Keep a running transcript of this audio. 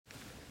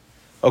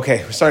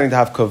Okay, we're starting to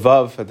have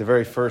Kavav at the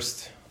very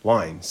first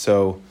line.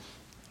 So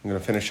I'm going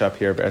to finish up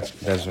here, Bez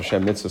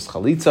Hashem Mitzvahs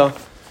Chalitza,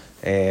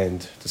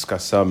 and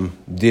discuss some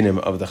dinim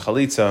of the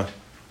Chalitza,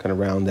 kind of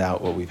round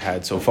out what we've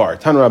had so far.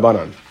 Tan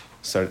Rabbanan.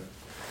 So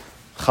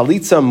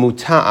Chalitza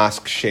muta'as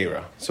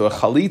kshera. So a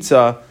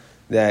Chalitza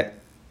that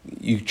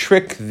you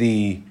trick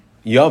the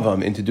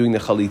Yavam into doing the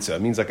Chalitza.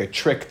 It means like a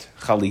tricked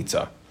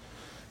Chalitza.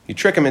 You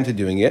trick him into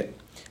doing it,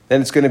 then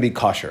it's going to be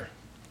kosher.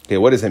 Okay,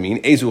 what does that mean?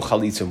 Ezu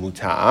chalitza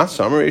muta'ah.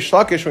 So Amar Reish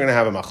Lakish, we're going to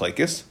have a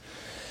machlekes.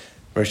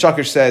 Reish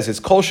Lakish says it's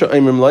kol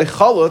she'omrim lo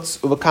chalutz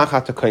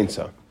uvakachat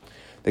hakainsa.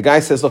 The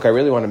guy says, "Look, I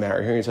really want to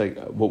marry her." He's like,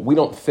 "Well, we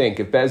don't think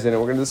if Bezdin," and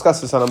we're going to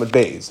discuss this on Amud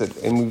Beis,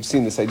 and we've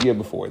seen this idea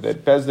before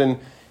that Bezdin,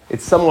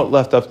 it's somewhat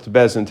left up to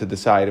Bezdin to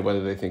decide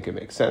whether they think it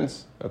makes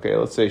sense. Okay,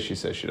 let's say she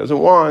says she doesn't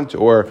want,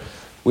 or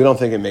we don't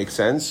think it makes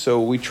sense,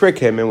 so we trick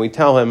him and we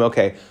tell him,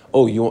 okay,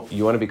 oh, you want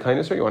to be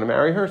kindness her? You want to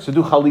marry her? So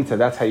do chalitza,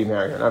 that's how you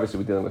marry her. And obviously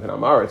we're dealing with an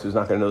Amaretz who's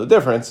not going to know the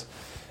difference.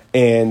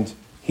 And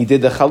he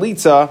did the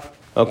chalitza,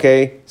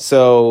 okay,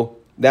 so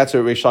that's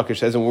what Reish Lakish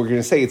says, and we're going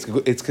to say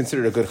it's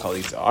considered a good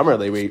chalitza. Amar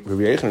le Rabbi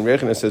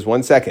Yechon says,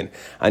 1 second.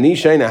 Ani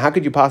Shayna, how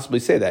could you possibly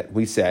say that?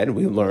 We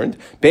learned,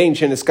 Bein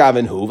shen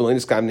eskaven hu, v'lein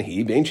eskaven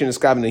hi, Bein shen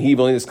eskaven hi,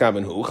 v'lein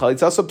eskaven hu,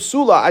 chalitza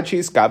sapsula ad she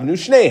eskavenu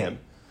shnehem.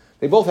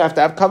 They both have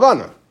to have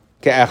kavana,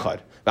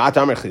 ke'echad.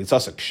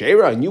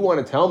 And you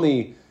want to tell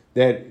me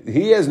that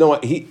he has the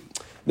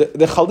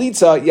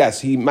chalitza,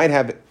 yes, he might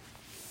have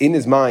in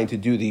his mind to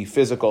do the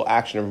physical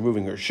action of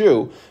removing her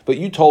shoe, but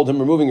you told him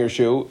removing her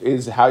shoe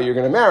is how you're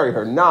going to marry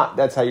her, not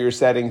that's how you're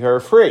setting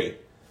her free.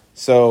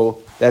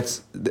 So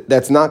that's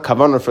not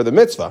kavanah for the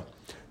mitzvah.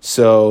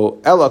 So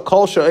Ella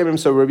kol she'omrim,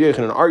 so Rabbi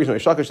Yochanan argues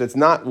with Reish Lakish, that's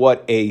not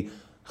what a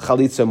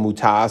chalitza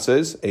muta'as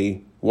is,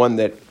 a one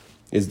that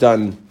is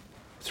done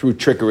through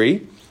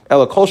trickery. That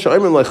what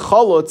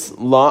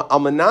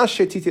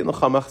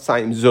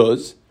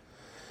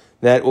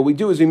we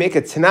do is we make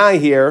a tanai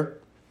here.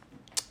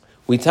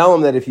 We tell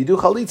him that if you do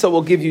chalitza,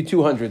 we'll give you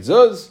 200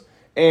 zuz,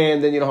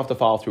 and then you don't have to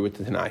follow through with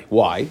the tanai.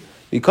 Why?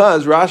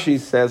 Because Rashi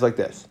says like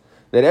this,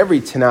 that every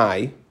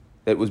tanai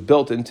that was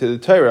built into the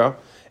Torah,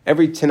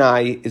 every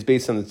tanai is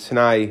based on the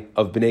tanai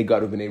of Bnei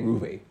Gad and Bnei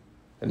Ruvain.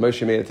 And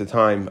Moshe made at the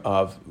time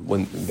of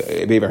when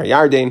Be'er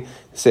HaYarden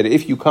said,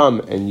 if you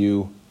come and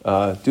you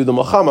do the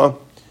Milchama,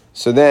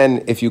 so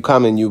then, if you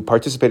come and you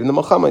participate in the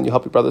Milchama and you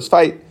help your brothers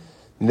fight,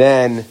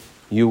 then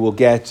you will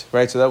get,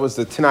 right? So that was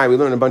the Tanai. We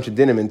learned a bunch of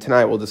dinim in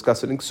Tanai. We'll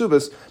discuss it in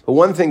Ksubas. But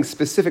one thing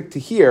specific to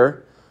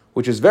here,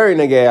 which is very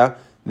negea,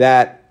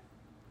 that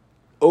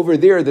over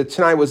there, the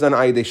Tanai was done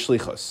Ayidei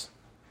Shlichos.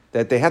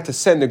 That they had to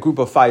send a group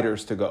of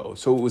fighters to go.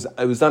 So it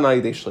was done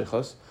Ayidei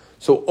Shlichos.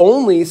 So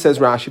only, says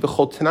Rashi,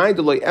 B'chol Tanai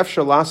D'loi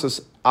Efshar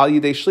Lasas Al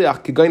Yidei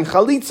Shliach Kigayin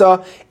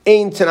Chalitza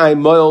Ein Tanai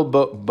Moel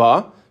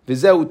Ba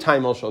V'zeu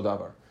Taimel Shel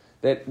Davar.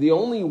 That the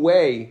only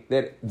way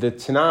that the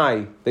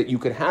Tanai, that you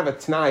could have a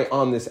Tanai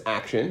on this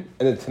action,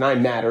 and the Tanai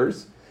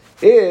matters,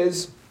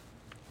 is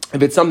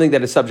if it's something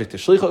that is subject to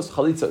Shlichos.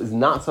 Chalitza is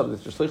not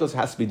subject to Shlichos. It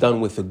has to be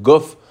done with the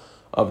guf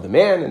of the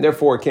man, and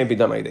therefore it can't be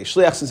done by Yidei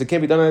Shliach. Since it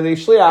can't be done by Yidei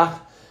Shliach,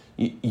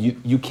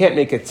 you can't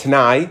make a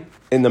Tanai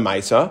in the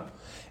Maisa,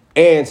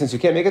 and since you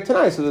can't make a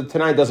Tanai, so the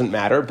Tanai doesn't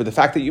matter, but the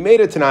fact that you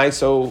made a Tanai,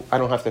 so I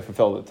don't have to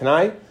fulfill the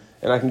Tanai,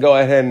 and I can go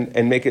ahead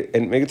and make it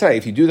Tanai.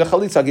 If you do the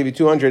chalitza, I'll give you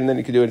 200, and then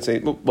you can do it and say,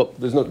 well,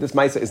 this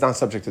Maisa is not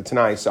subject to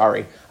Tanai.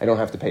 Sorry, I don't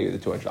have to pay you the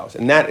 $200.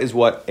 And that is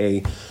what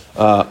a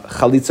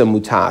chalitza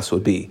mutas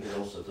would be. It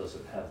also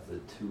doesn't have the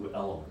two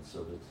elements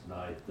of the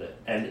Tanai,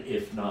 and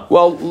if not.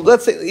 Well,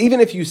 let's say even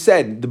if you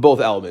said the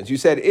both elements, you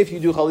said if you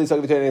do chalitza,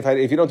 I'll give you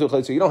 200. If you don't do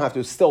chalitza, you don't have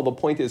to. Still, the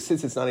point is,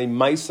 since it's not a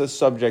Maisa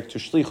subject to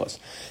shlichos.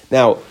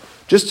 Now,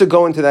 just to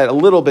go into that a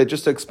little bit,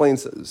 just to explain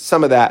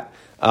some of that.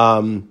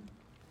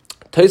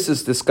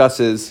 Tosfos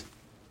discusses,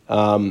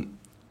 Tosfos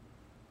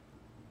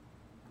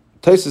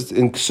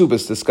in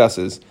Ksubas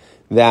discusses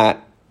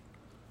that,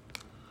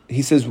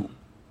 he says,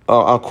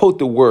 I'll quote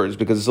the words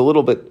because it's a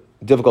little bit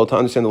difficult to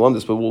understand the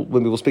lumdus, but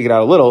we'll speak it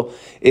out a little,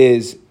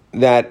 is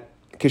that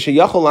that it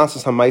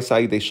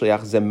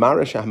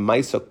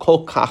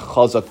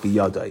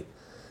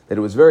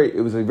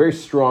was a very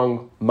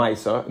strong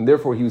Maisa, and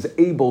therefore he was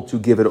able to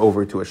give it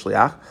over to a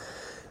Shliach.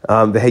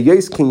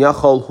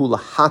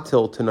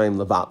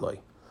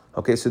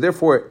 Okay, so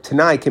therefore,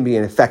 Tanai can be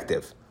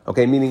ineffective.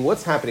 Okay, meaning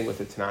what's happening with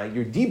the Tanai?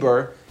 Your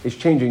Dibur is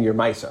changing your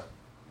Maisa.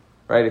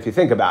 Right, if you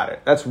think about it.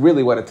 That's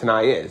really what a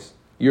Tanai is.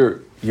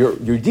 Your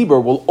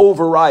Dibur will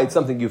override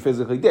something you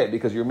physically did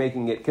because you're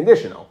making it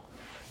conditional.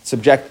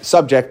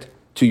 Subject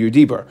to your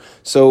Dibur.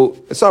 So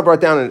it's all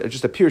brought down and it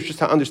just appears just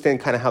to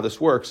understand kind of how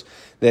this works,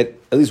 that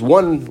at least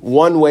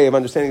one way of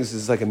understanding this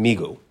is like a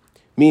migu.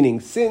 Meaning,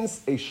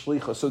 since a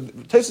shliach, so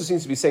Tosfos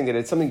seems to be saying that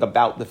it's something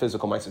about the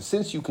physical ma'aseh.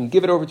 Since you can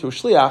give it over to a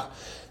shliach,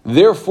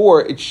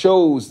 therefore it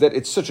shows that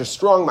it's such a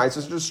strong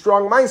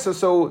ma'aseh,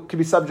 so it could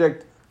be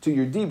subject to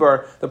your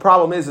dibar. The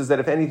problem is that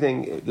if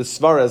anything, the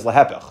svara is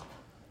lahepech.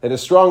 That the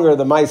stronger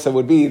the ma'aseh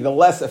would be, the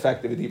less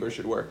effective a dibar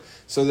should work.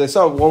 So there's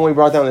one we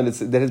brought down that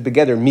it's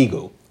begeder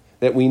migu.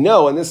 That we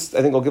know, and this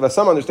I think will give us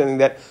some understanding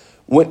that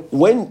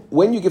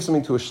when you give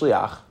something to a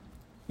shliach,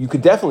 you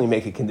could definitely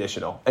make it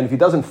conditional. And if he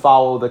doesn't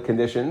follow the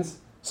conditions,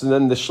 so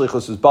then the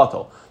shlichus is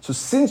batal. So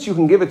since you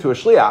can give it to a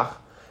shliach,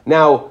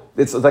 now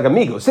it's like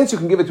amigo. Since you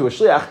can give it to a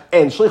shliach,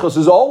 and shlichus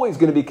is always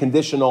going to be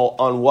conditional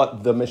on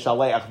what the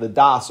mishaleach, the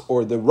das,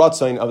 or the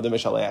ratzain of the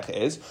mishaleach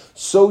is,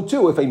 so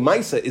too, if a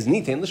maisa is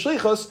nitain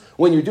l'shlichus,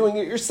 when you're doing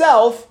it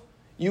yourself,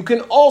 you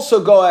can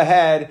also go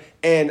ahead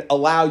and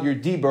allow your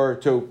dibur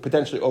to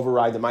potentially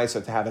override the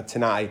maisa to have a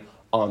tanai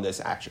on this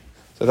action.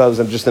 So that was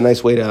just a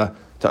nice way to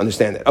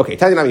understand it. Okay,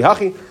 Tanya Nami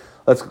Hachi,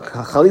 let's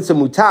chalitza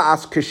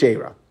muta'as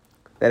keshera.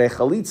 That a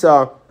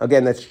chalitza,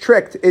 again, that's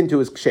tricked into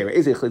his keshera.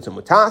 Is a chalitza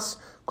mutas?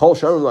 Kol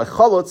shalom like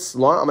chalutz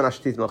la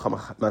amanashitit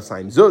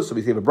l'chamasayim zuz. So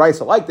we have a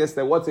brisa like this,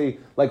 that what's a,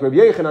 like Rabbi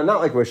Yochanan, not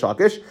like Rish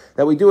Lakish,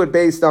 that we do it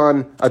based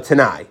on a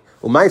tanai.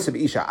 U'maisa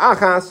b'isha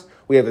achas,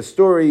 we have a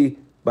story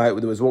there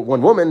was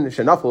one woman,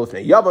 shenafel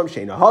l'fnei yavam,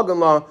 sheina hagan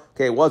la.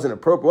 Okay, it wasn't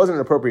an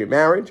appropriate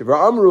marriage.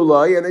 V'amru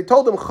la, and they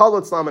told him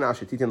chalutz la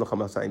amanashitit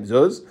l'chamasayim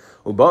zuz.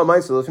 U'ba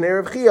maisa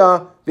l'fnei Rav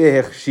Chia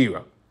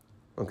v'hechshira.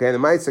 Okay, the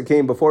Maisa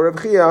came before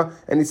Rav Chia,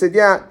 and he said,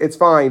 yeah, it's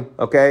fine,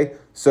 okay?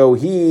 So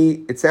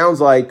it sounds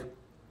like,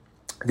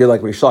 did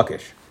like Rish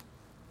Lakish.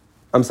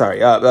 I'm sorry,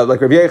 like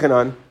Rabbi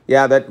Yochanan,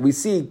 yeah, that we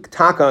see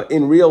Taka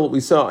we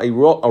saw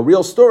a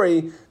real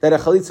story that a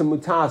Chalitza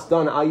Mutas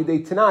done al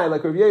Yidei Tanai,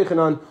 like Rabbi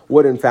Yochanan,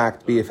 would in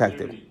fact be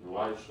effective.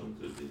 Why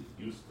shouldn't it be?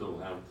 You still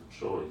have the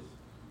choice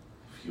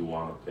if you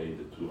want to pay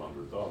the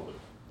 $200.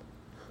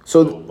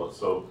 So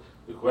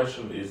the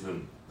question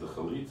isn't the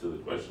Chalitza,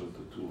 the question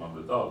is the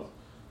 $200.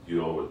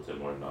 You owe it to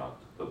him or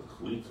not, but the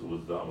chalitza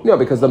was done. No,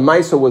 because the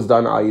Maisa was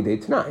done al Yidei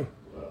Tanai.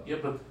 Yeah,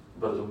 but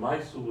the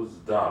Maisa was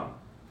done.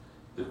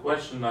 The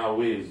question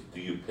now is,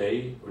 do you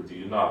pay or do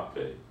you not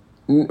pay?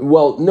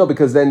 Well, no,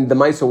 because then the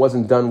Maisa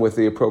wasn't done with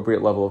the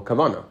appropriate level of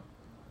Kavanah.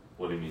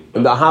 What do you mean? The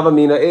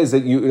Havamina is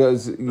that you...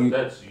 But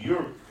that's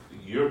your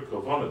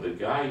Kavanah. The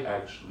guy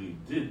actually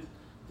did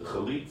the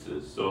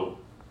chalitza, so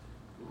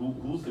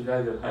who's the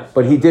guy that has...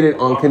 But he did it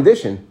on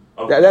condition.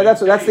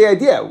 That's the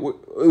idea.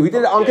 We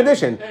did it on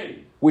condition.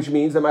 Which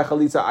means that my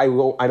chalitza,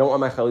 I don't want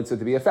my chalitza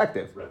to be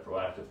effective.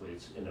 Retroactively,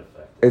 it's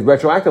ineffective. It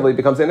retroactively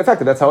becomes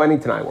ineffective. That's how any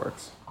tanai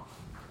works.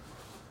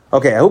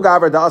 Okay, who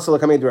gaver da'asel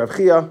kamed Rav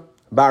Chia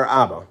bar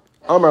Abba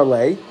Amar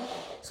lei.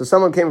 So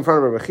someone came in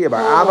front of Rav Chia bar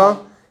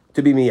Abba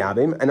to be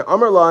miyabim, and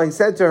Amar la, he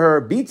said to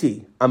her,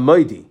 "Biti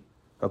amoidi."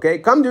 Okay,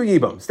 come do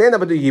yibam. Stand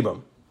up and do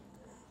yibam.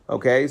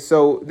 Okay,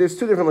 so there's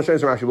two different lashonos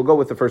from Rashi. We'll go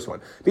with the first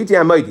one. Biti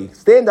amoidi.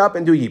 Stand up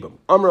and do yibam.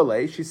 Amar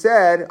lei. She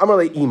said, Amar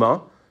lei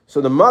ima. So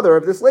the mother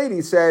of this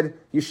lady said,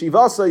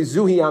 Yeshivasai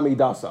zuhi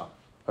amidasa.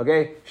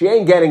 Okay? She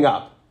ain't getting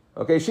up.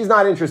 Okay? She's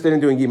not interested in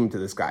doing yibum to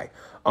this guy.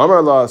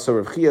 Amar la, so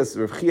Rav Chia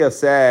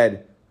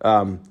said,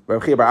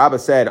 Rav Chia bar Abba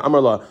said, Amar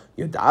la,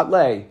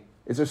 Yudatle,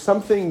 is there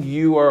something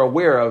you are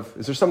aware of?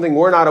 Is there something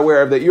we're not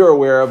aware of that you're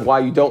aware of why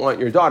you don't want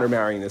your daughter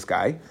marrying this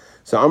guy?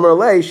 So Amar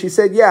le, she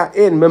said, yeah,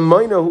 in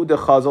Memainahu de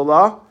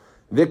Chazala,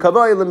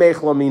 Vikavai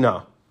lemech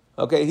lamina.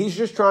 Okay?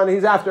 He's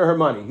after her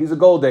money. He's a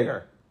gold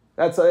digger.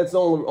 That's the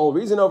only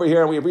reason over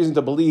here, and we have reason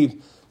to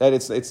believe that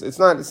it's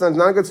not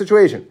a good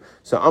situation.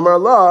 So Amar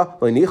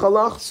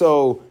Allah,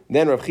 so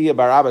then Rav Chia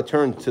bar Abba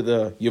turned to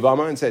the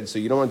Yavama and said, so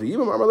you don't want to do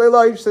Yibam? Amar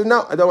Le, she said,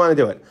 no, I don't want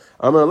to do it.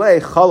 Amar Le,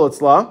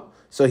 Chalotzla.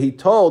 So he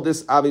told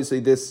this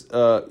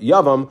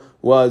Yavam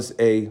was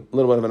a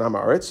little bit of an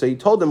Amarit. So he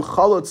told him,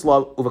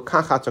 Chalotzla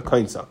uvakachat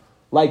kainsa.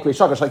 Like Rish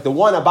Lakish, like the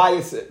one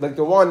Abayis, like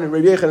the one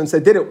Rabbi Yochanan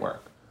said didn't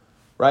work.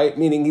 Right?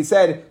 Meaning he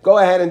said, go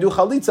ahead and do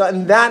Chalitza,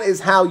 and that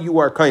is how you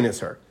are kindness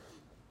her.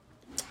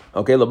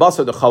 Okay,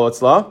 labasa the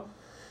chalatzla.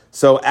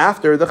 So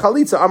after the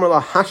chalitza,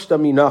 amar hashta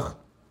minach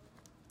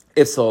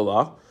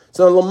ifsola.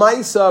 So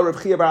lamaisa,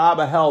 Rav Chia bar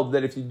Abba held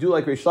that if you do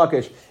like Rish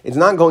Lakish, it's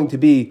not going to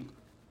be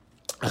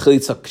a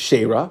chalitza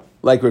kshera,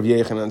 like Rav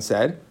Yochanan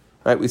said.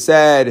 Right? We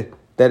said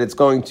that it's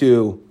going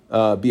to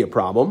be a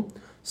problem.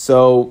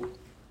 So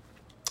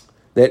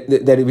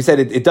that we said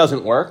it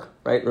doesn't work.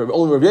 Right?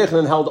 Only Rav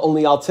Yochanan held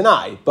only al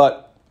tanai,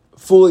 but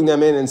fooling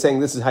them in and saying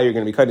this is how you're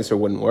going to be kindness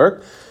wouldn't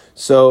work.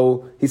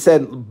 So he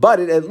said, but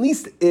it at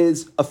least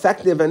is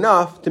effective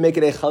enough to make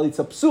it a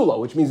chalitza psula,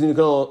 which means you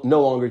can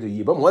no longer do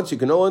yibam. Once you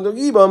can no longer do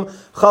yibam,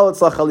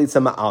 chalitza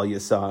chalitza ma'al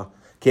yasa,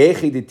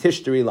 ke'echi de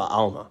tishteri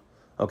la'alma.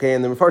 Okay,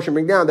 and the Mefarshim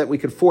bring down that we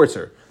could force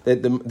her.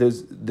 That the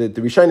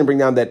Rishonim bring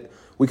down that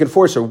we can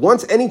force her.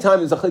 Once, anytime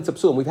there's a chalitza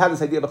psula, we've had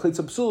this idea of a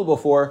chalitza psula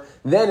before,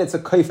 then it's a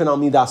kaifen al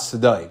midas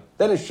sedai.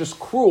 Then it's just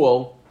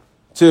cruel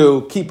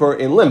to keep her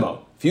in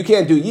limbo. If you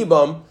can't do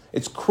yibam,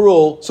 it's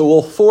cruel, so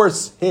we'll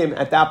force him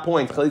at that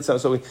point.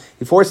 So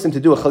he forced him to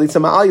do a chalitza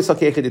ma'al yisal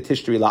ke'echid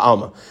tishteri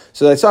la'alma.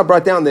 So I saw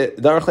brought down that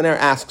the Aruch LaNer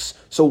asks,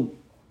 so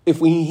if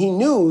he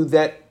knew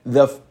that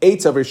the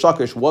eitz of Rish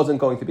Lakish wasn't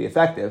going to be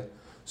effective,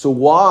 so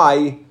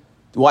why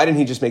didn't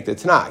he just make the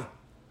Tanai?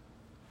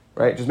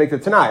 Right? Just make the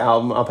Tanai.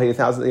 I'll pay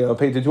 1,000, I'll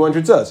pay the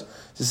 200 zuz.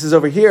 This is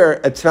over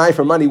here, a Tanai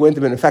for money wouldn't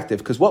have been effective,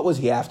 because what was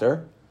he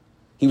after?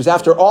 He was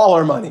after all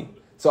our money.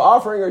 So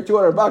offering her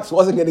 $200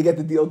 wasn't going to get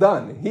the deal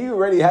done. He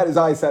already had his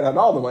eyes set on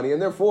all the money,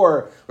 and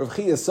therefore Rav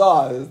Chia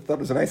saw, that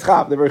was a nice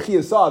chap, Rav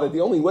Chia saw that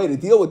the only way to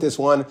deal with this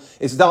one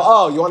is to tell,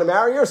 oh, you want to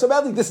marry her? So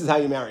badly, this is how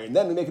you marry her. And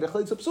then we make it a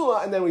chalitza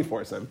psula, and then we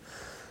force him.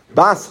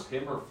 Force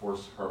him or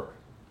force her?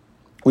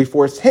 We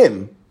force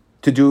him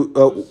to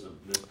do,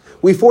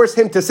 we force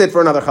him to sit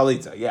for another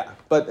chalitza, yeah.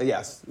 But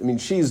yes, I mean,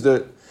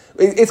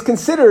 it's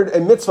considered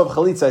a mitzvah of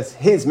chalitza, it's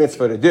his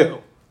mitzvah to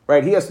do.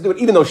 Right, he has to do it,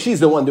 even though she's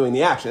the one doing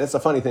the action. That's the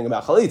funny thing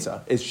about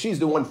chalitza, is she's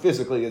the one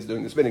physically is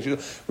doing the spinning.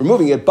 She's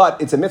removing it, but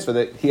it's a mitzvah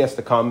that he has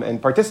to come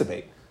and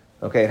participate.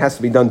 Okay, it has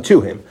to be done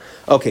to him.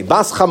 Okay,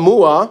 bas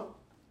chamua,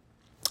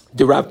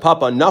 the Rav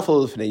Papa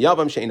nafal fnei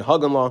yavam she'in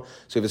hagan law.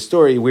 So we have a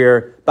story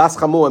where bas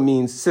chamua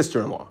means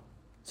sister-in-law.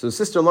 So the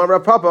sister-in-law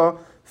Rav Papa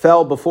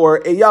fell before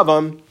a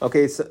yavam.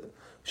 Okay,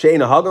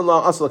 she'in hagan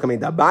law asla kamei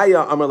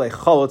dabaya amar le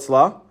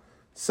chalotzla.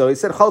 So he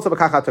said, "Chalza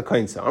b'kachat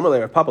ha'kainsa."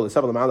 Amalei Rav Papa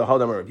l'sav l'ma'al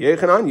ha'hodam Rav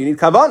Yechanan. You need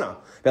kavana.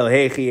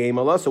 Belhechi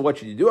emala. So what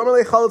should you do?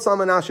 Amalei chalutz la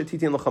manashe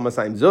titin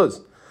l'chamasayim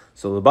zuz.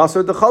 So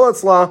l'basar the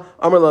chalutz la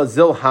amalei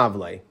zil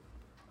havlei.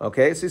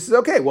 Okay, so he says,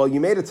 okay, well you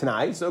made it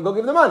tonight, so go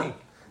give the money.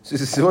 So he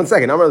says, 1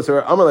 second.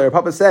 Amalei Rav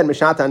Papa said,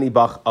 "Mishata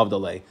anibach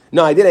avdalei."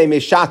 No, I did a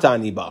mishata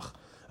anibach.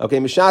 Okay,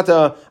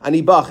 mishata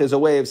anibach is a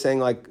way of saying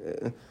like,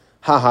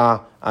 haha,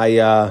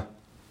 I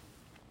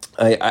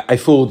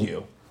fooled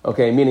you.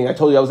 Okay, meaning I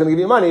told you I was going to give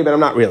you money, but I'm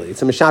not really.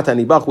 It's a mishata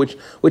anibach,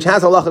 which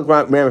has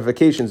halachic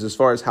ramifications as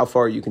far as how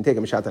far you can take a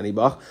mishata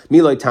anibach.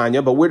 Miloi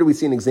Tanya, but where do we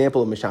see an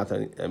example of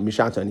mishata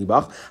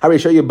anibach? How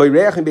show you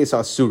b'reich and beis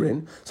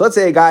asurin. So let's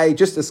say a guy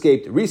just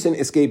escaped, recent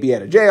escapee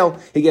out of jail.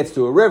 He gets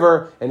to a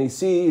river and he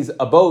sees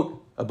a boat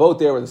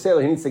there with a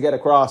sailor. He needs to get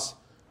across,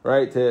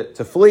 right,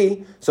 to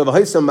flee. So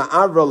v'haisam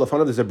ma'avra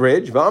lefanav, there's a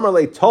bridge.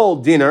 V'amarle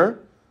told dinner,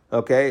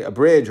 okay, a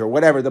bridge or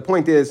whatever. The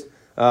point is,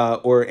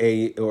 or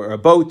a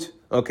boat.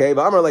 Okay,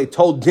 but Amarle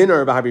told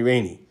dinner about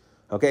Habirani.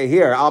 Okay,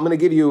 here I'm going to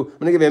give you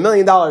 $1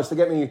 million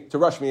to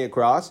rush me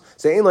across.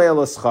 Say ein lo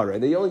schara,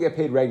 that you only get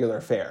paid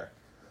regular fare.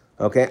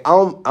 Okay,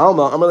 Alma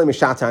Amarle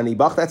mishata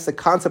anibach. That's the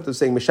concept of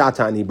saying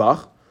mishata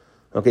anibach.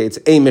 Okay, it's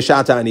a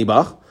mishata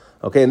anibach.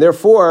 Okay, and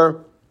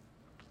therefore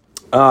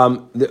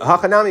the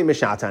hachanami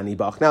mishata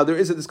anibach. Now there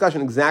is a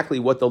discussion exactly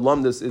what the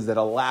lumdus is that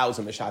allows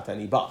a mishata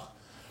anibach.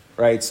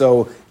 Right,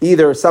 so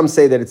either some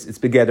say that it's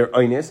begeder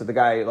oynis, that the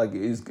guy like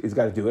he's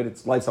got to do it,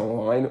 it's lights on the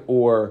line,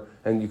 or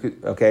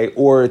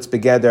it's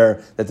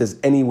begeder that there's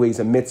anyways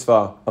a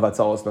mitzvah of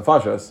atzalos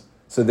nefashos,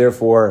 so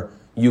therefore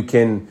you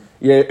can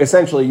pay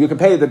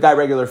the guy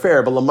regular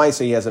fare, but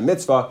lamaisa he has a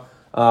mitzvah,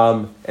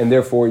 and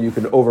therefore you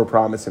can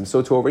overpromise him.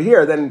 So to over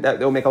here, then that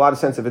will make a lot of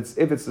sense if it's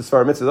the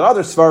svara mitzvah. There are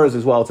other svaras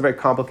as well. It's a very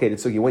complicated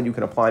sugi when you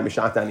can apply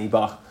mishata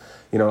anibach.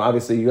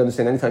 Obviously you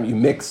understand anytime you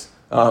mix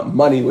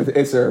money with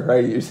Isser,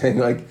 right? You're saying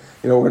like,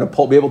 we're going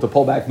to be able to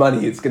pull back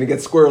money. It's going to get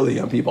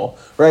squirrely on people,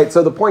 right?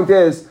 So the point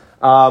is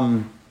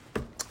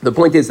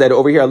that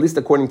over here, at least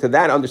according to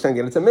that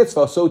understanding, it's a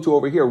mitzvah. So too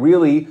over here,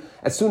 really,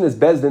 as soon as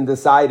Bezdin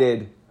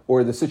decided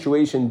or the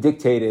situation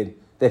dictated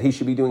that he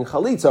should be doing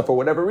chalitza for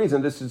whatever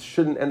reason,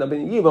 shouldn't end up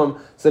in yivam.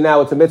 So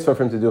now it's a mitzvah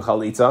for him to do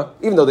chalitza,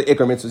 even though the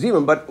ikar mitzvah is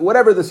yivam. But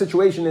whatever the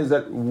situation is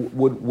that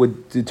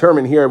would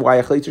determine here why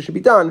a chalitza should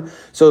be done,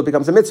 so it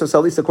becomes a mitzvah. So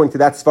at least according to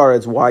that svara,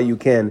 it's why you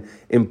can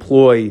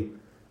employ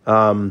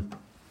mishata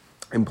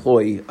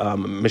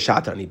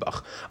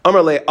anibach.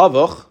 Amar le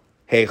avoch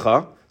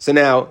hecha.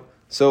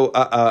 So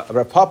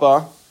Rav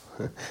Papa.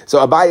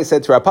 So Abaye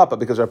said to Rav Papa,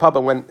 because Rav Papa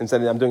went and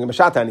said, I'm doing a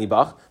mishata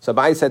anibach. So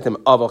Abaye said to him,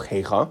 avoch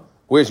hecha.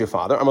 Where's your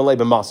father? I'm going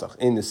to b'masach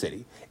in the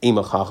city.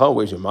 Imachacha,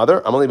 where's your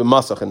mother? I'm going to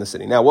b'masach in the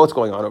city. Now, what's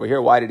going on over here?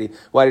 Why did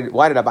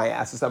Abaye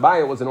ask this?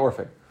 Abaye was an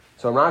orphan.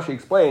 So Rashi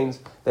explains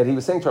that he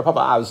was saying to Rav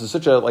Papa, this is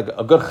such a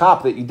good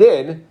chap that you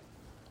did,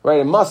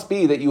 right? It must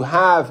be that you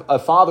have a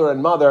father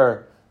and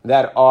mother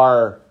that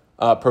are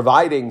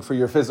providing for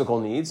your physical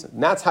needs.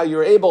 And that's how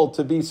you're able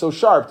to be so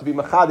sharp, to be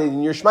machadid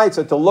in your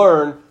shmaitzah, to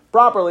learn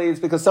properly. It's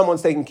because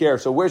someone's taking care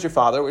of. So where's your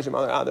father? Where's your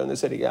mother? They're in the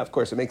city. Yeah, of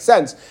course. It makes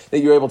sense that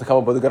you're able to come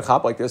up with a good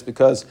chap like this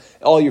because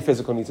all your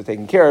physical needs are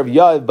taken care of.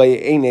 Yad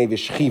b'ye'enei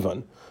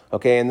v'shchivan.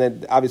 Okay, and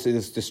then obviously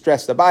this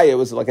distressed Abaye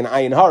was like an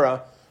ayin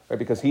hara, right?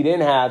 Because he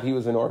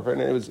was an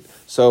orphan, and it was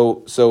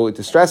so it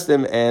distressed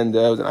him, and it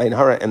was an ayin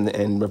hara,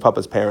 and Rav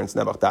Papa's parents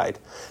never died.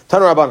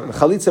 Tanu Rabbanan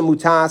chalitza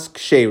mutas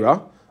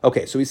kshera.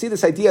 Okay, so we see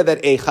this idea that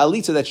a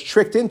chalitza that's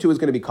tricked into is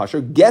going to be kosher.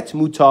 Get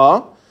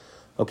muta.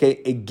 Okay,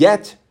 a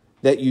get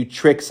that you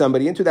trick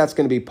somebody into, that's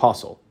going to be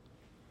pasul.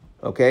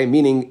 Okay,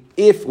 meaning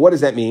what does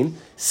that mean?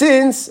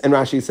 Since, and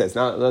Rashi says,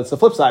 now that's the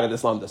flip side of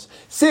this lamdas.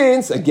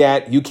 Since a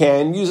get you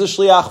can use a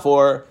shliach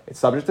for, it's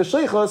subject to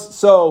shlichus,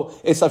 so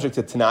it's subject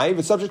to tanai. If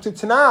it's subject to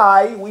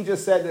tanai, we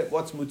just said that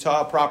what's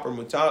muta, proper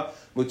muta,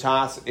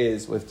 mutas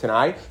is with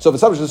tanai. So if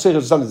it's subject to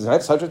shlichus,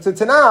 it's subject to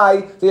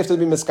tanai, so you have to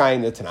be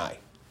miskayin the tanai.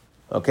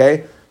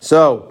 Okay,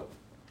 so,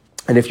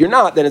 and if you're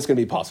not, then it's going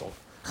to be pasul.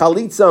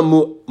 Chalitza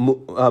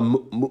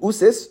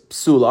mu'usis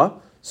psula.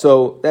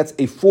 So that's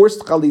a forced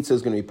chalitza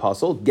is going to be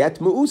pasul. Get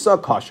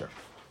mu'usa kosher.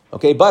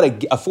 Okay,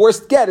 but a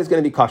forced get is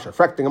going to be kosher.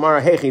 Frak the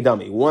Gemara hechi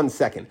dami. 1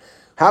 second.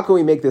 How can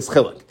we make this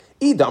chiluk?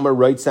 Idamar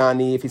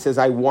Reitzani, if he says,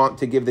 I want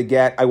to give the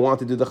get, I want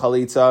to do the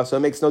chalitza, so it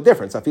makes no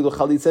difference. Afilu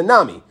chalitza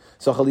nami.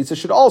 So chalitza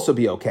should also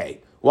be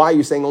okay. Why are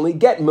you saying only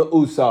get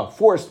me'usa,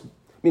 forced?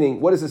 Meaning,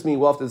 what does this mean?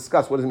 We'll have to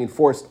discuss. What does it mean,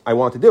 forced, I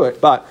want to do it.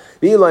 But,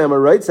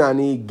 V'ilayamar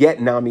Reitzani, get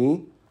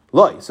nami,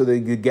 loy. So the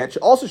get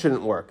also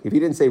shouldn't work. If he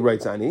didn't say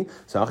Reitzani,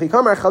 so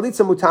achikamar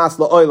chalitza mutas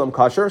la'olam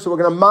kasher, so we're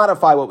going to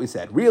modify what we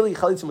said. Really,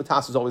 chalitza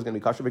mutas is always going to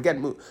be kasher, but get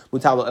mutal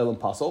la'olam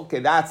pasul. Okay,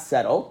 that's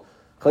settled.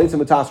 Chalitza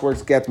mutas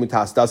works, get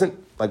mutas doesn't.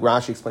 Like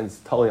Rashi explains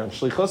totally on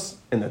shlichus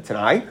in the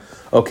Tanai.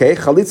 Okay,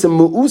 chalitza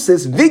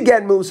mu'usis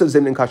viget mu'usis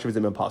zimnin kasher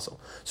v'zimnin pasul.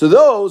 So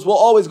those will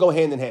always go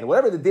hand in hand.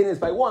 Whatever the din is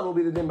by one will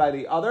be the din by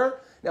the other.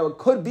 Now it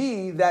could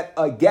be that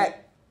a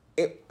get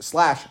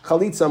slash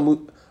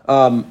chalitza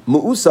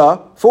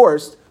mu'usa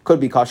forced could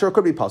be kosher or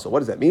could be pasul.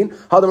 What does that mean?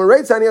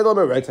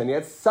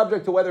 It's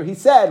subject to whether he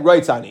said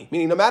reitzani,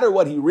 meaning no matter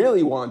what he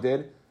really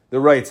wanted, the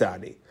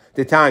reitzani.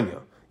 Titania.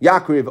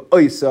 Yakriv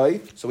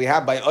oisai. So we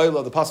have by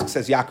oilo, the pasuk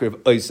says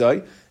Yakriv oisai.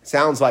 It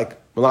sounds like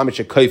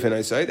Malamich Koifin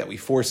oisai, that we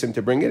force him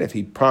to bring it. If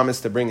he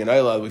promised to bring an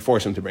oilo, we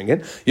force him to bring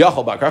it.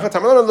 Yachol bakracha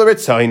tamalon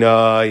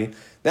l'ritzainai.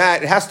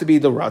 That it has to be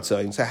the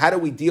ratzain. So how do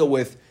we deal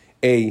with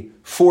a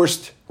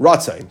forced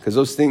ratzain? Because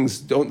those things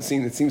don't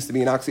seem, it seems to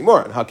be an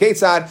oxymoron.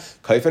 Haketzad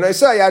Koifin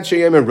oisai ad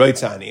sheyem and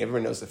reitzani.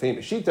 Everyone knows the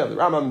famous shita of the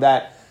Rambam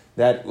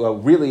that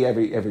really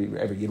every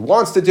yid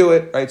wants to do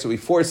it, right? So we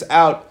force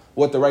out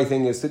what the right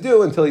thing is to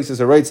do until he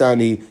says a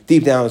reitzani,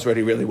 deep down is what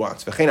he really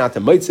wants. Okay.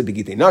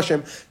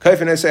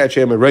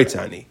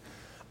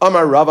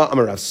 Amar Rava,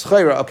 Amar Rav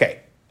Schreira,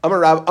 okay. Amar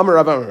Rav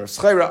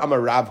Schreira,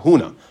 Amar Rav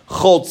Huna.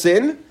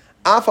 Choltzin,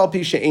 afal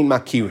pi she'ein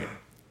makirin.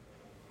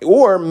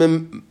 Or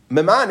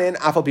memanin,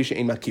 afal pi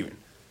she'ein makirin.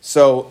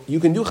 So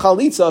you can do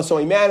chalitza, so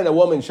a man and a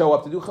woman show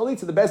up to do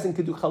chalitza, the best thing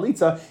could do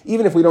chalitza,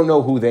 even if we don't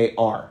know who they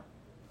are.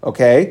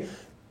 Okay?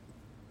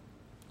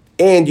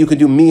 And you could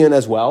do miyan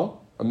as well.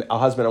 A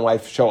husband and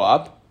wife show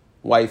up.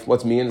 Wife,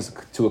 what's miyan is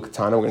to a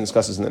katana. We're going to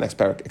discuss this in the next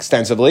parak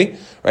extensively,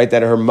 right?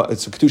 That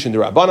it's a kedushin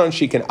d'Rabbanan.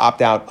 She can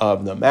opt out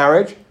of the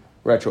marriage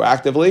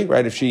retroactively,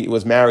 right? If she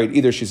was married,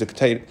 either she's a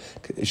yisam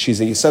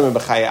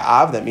b'chaya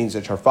av. That means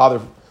that her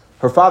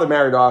father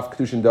married off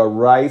kedushin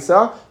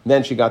d'Oraisa.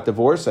 Then she got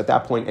divorced. At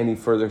that point, any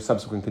further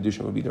subsequent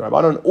kedushin would be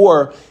d'Rabbanan.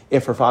 Or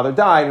if her father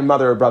died and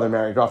mother or brother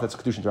married off, that's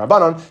kedushin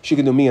d'Rabbanan. She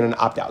can do miyan and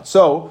opt out.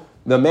 So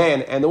the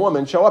man and the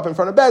woman show up in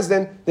front of Beis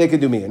Din, they could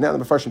do miyan. Now the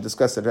Mefarshim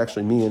discussed that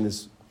actually miyan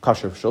is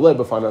kasher shalib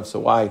b'fanav, so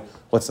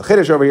what's the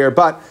chiddush over here?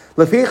 But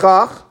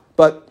lefichach,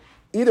 but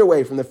either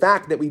way, from the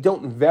fact that we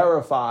don't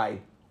verify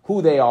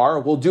who they are,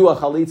 we'll do a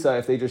chalitza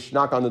if they just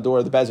knock on the door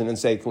of the Beis Din and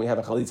say, can we have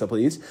a chalitza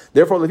please?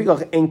 Therefore,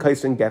 lefichach ein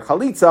kaisin get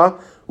chalitza,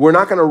 we're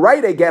not going to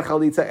write a get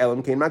chalitza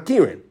elam kein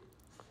makirin.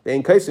 The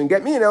ein kaisin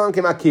get miyan elam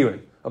kein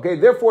makirin. Okay,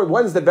 therefore,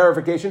 when's the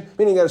verification?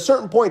 Meaning at a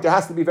certain point, there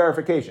has to be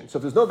verification. So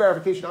if there's no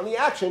verification on the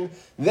action,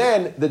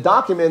 then the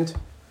document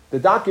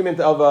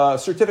of a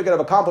certificate of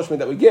accomplishment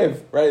that we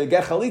give, right, the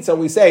get chalitza,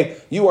 we say,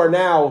 you had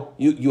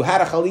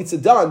a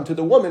chalitza done to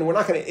the woman, we're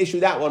not going to issue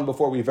that one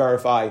before we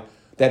verify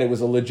that it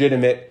was a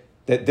legitimate,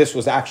 that this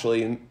was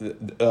actually,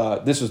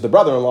 this was the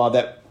brother-in-law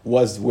that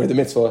was where the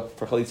mitzvah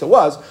for chalitza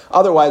was.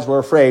 Otherwise, we're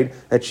afraid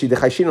that the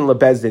chayshin and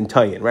lebeis din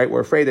tayin, right?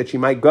 We're afraid that she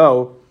might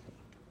go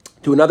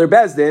to another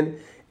beis din,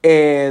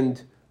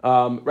 and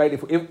right,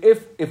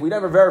 if we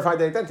never verified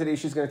the identity,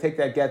 she's going to take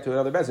that get to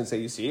another beis din and say,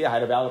 you see, I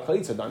had a valid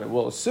chalitza done. And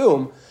we'll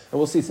assume, and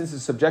we'll see, since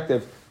it's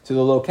subjective to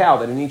the locale,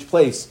 that in each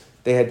place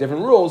they had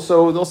different rules,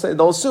 so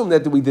they'll assume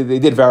that they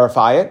did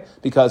verify it,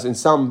 because in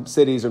some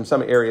cities or in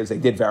some areas they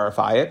did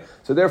verify it.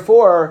 So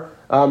therefore,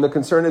 the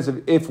concern is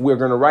if we're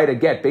going to write a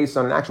get based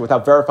on an action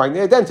without verifying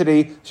the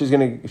identity, she's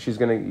going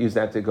to use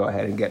that to go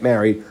ahead and get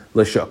married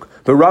l'shuk.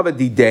 But Rava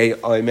didei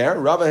omer,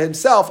 Rava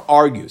himself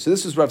argues. So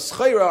this is Rav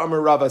Schreira.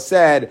 Amar Rava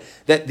said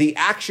that the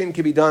action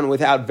can be done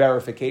without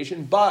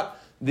verification, but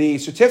the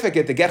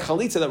certificate, the get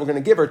chalitza that we're going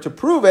to give her to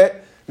prove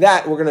it,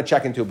 that we're going to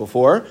check into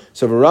before.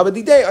 So Rava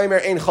didei omer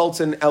ein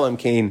choltzin elam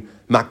kein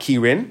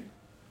makirin.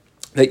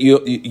 That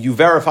you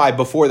verify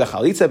before the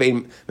chalitza,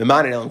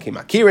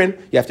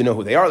 you have to know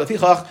who they are,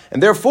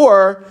 and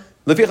therefore,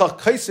 get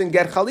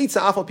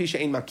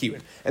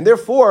chalitza, and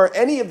therefore,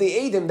 any of the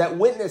Eidim that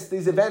witness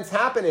these events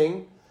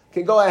happening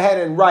can go ahead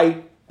and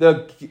write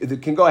the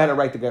get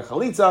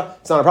chalitza.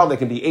 It's not a problem. They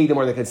can be Eidim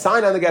or they can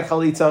sign on the get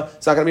chalitza.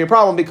 It's not going to be a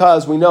problem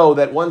because we know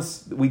that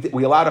once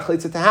we allowed a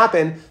chalitza to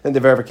happen, then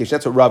the verification.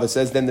 That's what Rava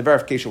says. Then the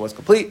verification was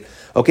complete.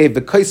 Okay, the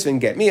kaisvin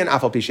get me and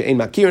afal pisha ein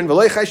makirin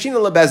v'loy chayshina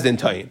lebeis din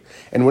tayin.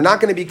 And we're not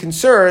going to be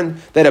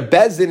concerned that a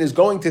beis din is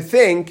going to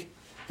think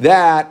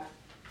that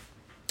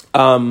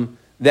that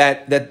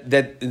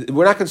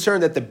we're not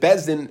concerned that the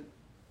beis din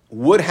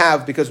would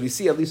have, because we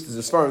see at least as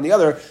a svar and the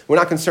other, we're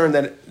not concerned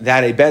that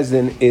a beis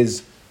din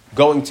is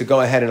going to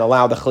go ahead and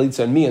allow the chalitza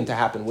and miyan to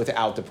happen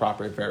without the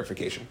proper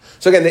verification.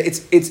 So again,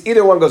 it's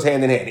either one goes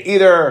hand in hand.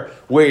 Either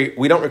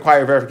we don't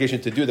require verification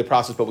to do the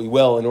process, but we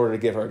will in order to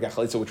give her a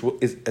chalitza, which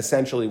is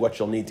essentially what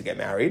she'll need to get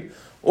married.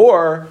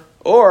 Or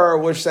Or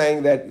we're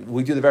saying that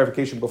we do the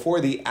verification before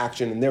the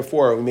action, and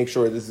therefore we make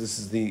sure this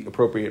is the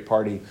appropriate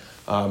party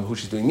who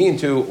she's doing mean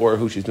to, or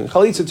who she's doing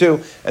chalitza to,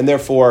 and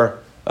therefore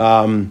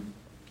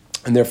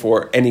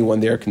anyone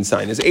there can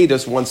sign as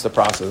edus once the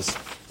process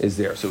is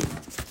there. So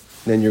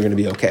then you're going to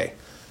be okay.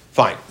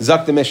 Fine.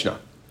 Zak the Mishnah.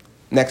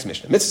 Next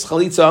Mishnah. Mitzvah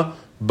chalitza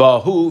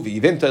bahu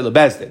v'yivimta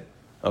lebezdin.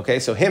 Okay,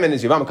 so him and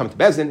his Yavama come to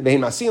Bezdin.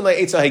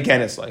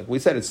 Like we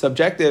said, it's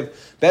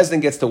subjective.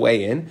 Bezdin gets to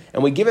weigh in,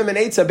 and we give him an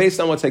Eitzah based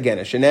on what's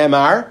Hagenish. And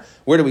Amar,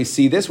 where do we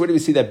see this? Where do we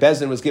see that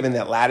Bezdin was given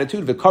that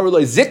latitude?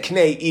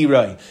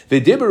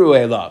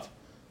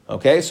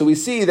 Okay, so we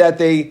see that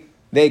they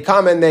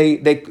come and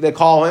they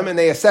call him and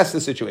they assess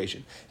the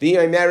situation.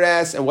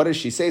 And what does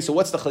she say? So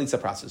what's the chalitza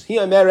process?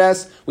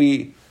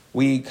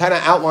 We kind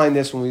of outlined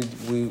this when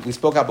we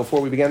spoke out before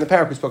we began the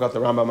parak. We spoke out the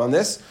Rambam on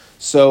this.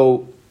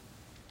 So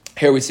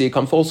here we see it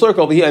come full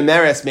circle.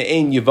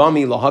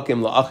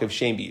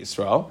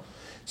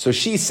 So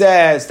she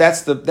says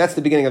that's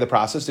the beginning of the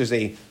process. There's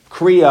a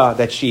kriya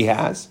that she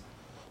has.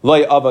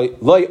 Loy ava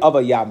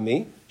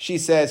yabmi. She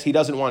says he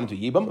doesn't want to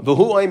do yibam.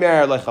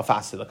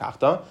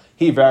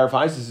 He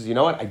verifies. He says, you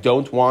know what? I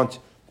don't want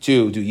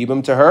to do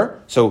yibam to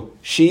her. So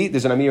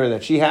there's an amira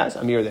that she has,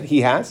 amira that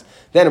he has.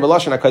 Then in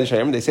Lashon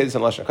HaKadosh, they say this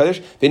in Lashon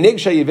HaKadosh.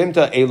 V'nigsha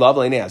yivimta elav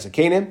le'nei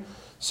azakanim.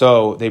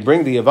 So they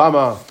bring the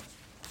Yavama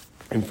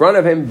in front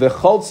of him.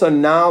 V'cholza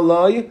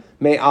na'aloi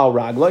me'al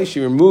ragloi. She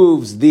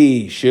removes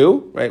the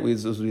shoe, right?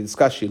 As we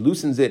discussed, she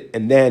loosens it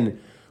and then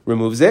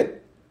removes it.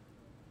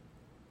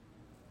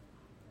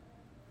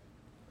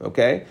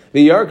 Okay.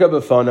 V'yarka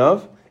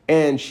b'fonav,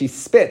 and she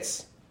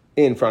spits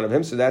in front of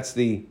him. So that's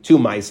the two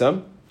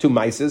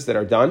mices that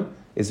are done,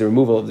 is the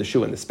removal of the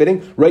shoe and the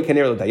spitting. Right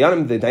kaner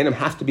l'dayanim, the dayanim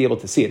have to be able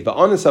to see it.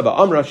 V'anasa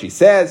v'amra, she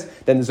says,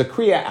 then there's a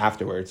kriya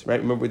afterwards, right?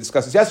 Remember we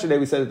discussed this yesterday,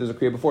 we said that there's a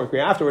kriya before and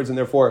kriya afterwards, and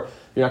therefore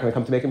you're not going to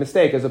come to make a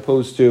mistake, as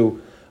opposed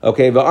to,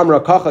 okay,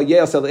 v'amra kacha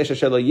ye'asel isha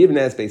shelo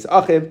yivnes beis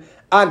achiv,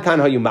 ad kan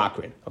hayu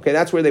makrin. Okay,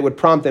 that's where they would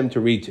prompt them to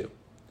read to.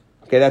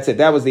 Okay, that's it,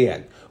 that was the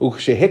end.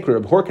 U'shehikra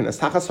Rav Horkanes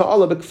tachas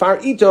ha'ala b'kfar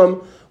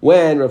itom,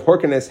 when Rav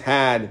Horkanes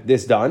had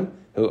this done,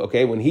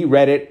 okay, when he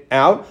read it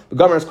out, the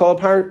Gomer is called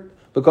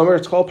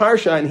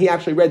Parsha, and he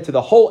actually read to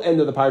the whole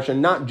end of the Parsha,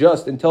 not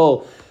just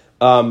until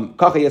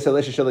Kacha Yesel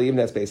Isha Shelo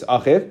Yivnes Beis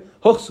Achiv.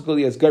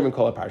 Huchsukuli as German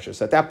called Parsha.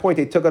 So at that point,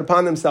 they took it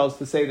upon themselves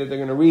to say that they're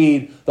going to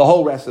read the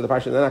whole rest of the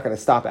Parsha. They're not going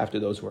to stop after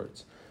those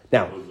words.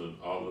 Now, was it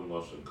all in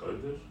Lashon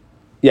Kodesh?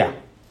 Yeah,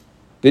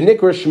 the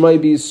Nikra Shmai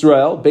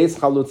B'Yisrael Beis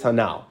Chalutz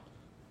Hanal,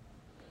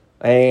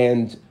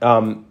 and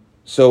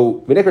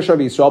so the Nikra Shmai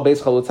B'Yisrael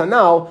Beis Chalutz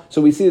Hanal.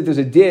 So we see that there's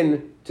a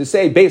din to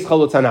say Beis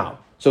Chalutz Hanal.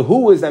 So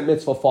who is that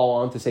mitzvah fall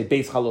on to say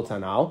Beis Chalutz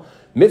Hanal?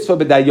 Mitzvah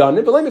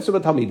b'dayanim, but like mitzvah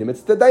b'talmidim.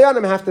 It's the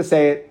dayanim have to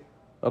say it.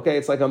 Okay,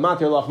 it's like a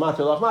matir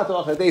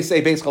lach. They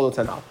say Beis Chalutz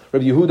Hanal.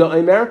 Rabbi Yehuda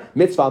Omer,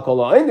 mitzvah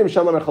kol ha'indim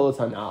shalom chalutz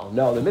hanal.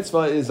 No, the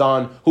mitzvah is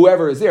on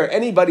whoever is there.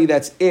 Anybody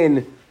that's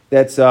in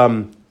the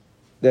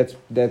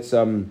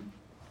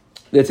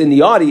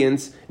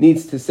audience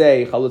needs to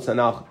say Chalutz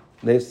Hanal.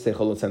 They have to say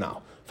Chalutz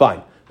Hanal.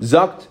 Fine.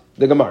 Zakt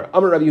the Gemara.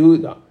 Amar Rabbi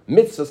Yehuda,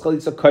 mitzvah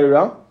chalitza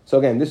kaira. So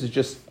again, this is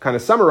just kind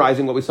of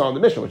summarizing what we saw in the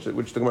Mishnah,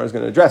 which the Gemara is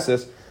going to address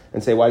this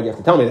and say, why do you have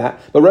to tell me that?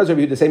 But Rabbi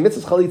Yehuda say,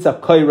 mitzvah chalitza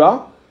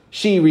kaira.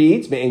 She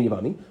reads, me'en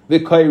yivami.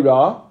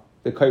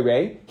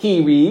 V'kairei,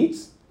 he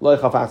reads, lo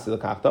chafasi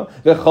l'kachta.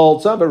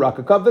 V'cholza,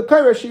 v'rakakav,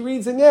 v'kaira, she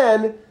reads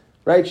again,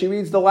 right? She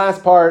reads the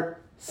last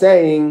part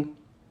saying,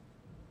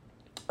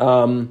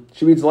 kacha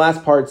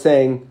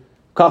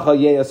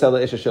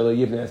ye'asela isha shelo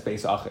yivnes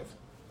beis achiv.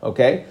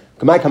 Okay?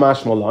 Kamai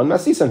kamash molon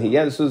masisam hi.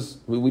 Yeah, this is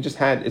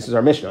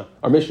our Mishnah.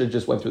 Our Mishnah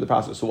just went through the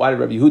process. So why did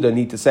Rabbi Yehuda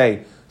need to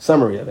say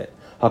summary of it?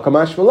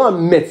 Hakamash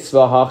molon mitzvah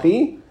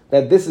hachi.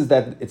 This is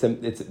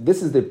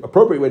the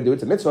appropriate way to do it.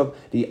 It's a mitzvah.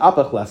 The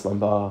apach les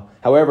lamba.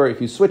 However,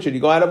 if you switch it, you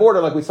go out of order,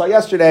 like we saw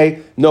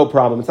yesterday. No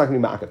problem. It's not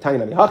going to be ma'akav.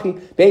 Tanya nami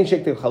hachi. Bein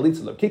shektim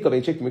chalitza l'rkika.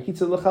 Bein shektim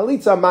rkitza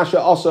l'chalitza. Masha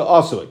also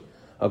asui.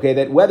 Okay,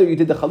 that whether you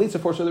did the chalitza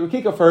first or the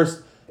rkika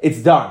first, it's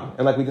done.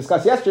 And like we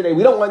discussed yesterday,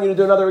 we don't want you to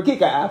do another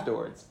rkika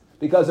afterwards.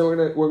 Because then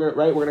we're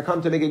gonna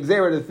come to make a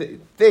gzera to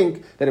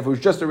think that if it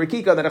was just a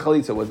rikika, then a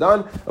chalitza was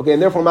done. Okay,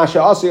 and therefore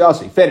masha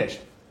asi finished.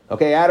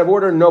 Okay, out of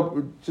order,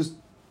 no, just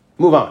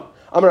move on.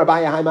 Amar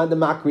Abaya Haiman de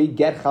Makri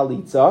get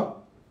chalitza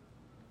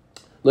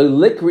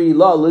lelikri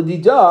la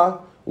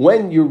ledida.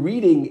 When you're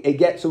reading a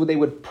get, so they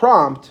would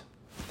prompt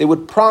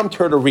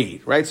her to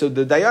read, right? So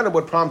the Dayana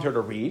would prompt her to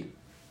read,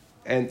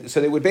 and so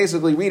they would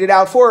basically read it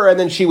out for her, and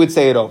then she would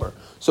say it over.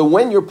 So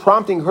when you're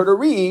prompting her to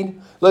read,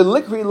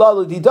 lelikri la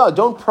ledida,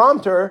 don't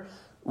prompt her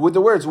with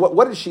the words.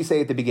 What did she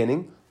say at the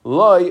beginning?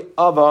 Loy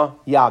ava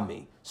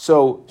yami.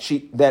 So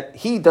that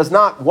he does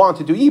not want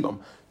to do ibam.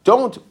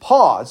 Don't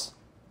pause.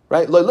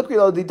 Right? Loy likri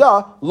la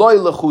ledida, loy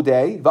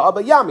lechudei,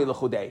 va'aba yami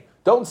lechudei.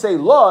 Don't say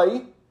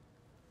loy,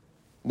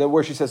 then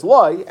where she says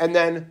loy, and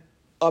then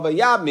ava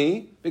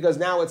yami, because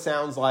now it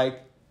sounds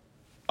like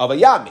ava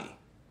yami.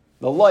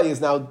 The loy is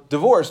now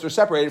divorced or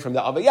separated from the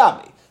ava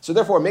yami. So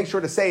therefore, make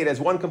sure to say it as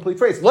one complete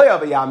phrase. Loy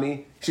ava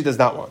yami, she does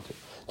not want to.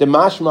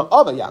 Demashma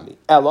avayami,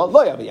 ella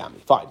loy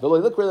avayami. Fine.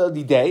 V'loy likra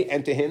l'didei,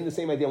 and to him, the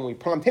same idea when we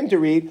prompt him to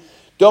read,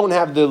 don't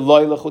have the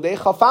loy l'chudei,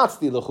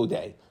 chafatzti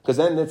l'chudei. Because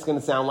then it's going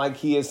to sound like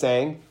he is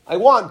saying, I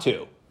want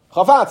to.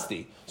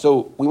 Chafatzti.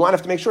 So we want to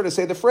have to make sure to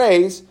say the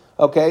phrase,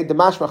 okay,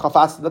 Demashma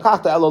chafatzti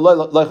l'kachta, ella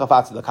loy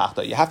chafatzti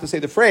l'kachta. You have to say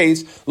the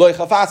phrase, loy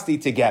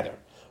chafatzti together.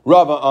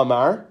 Rava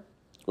Amar.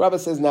 Rava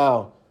says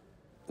now,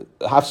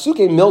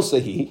 Hafsuke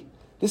milsahi.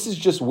 This is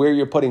just where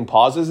you're putting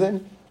pauses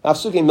in.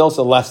 Hafsuke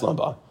milsa less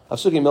lamba.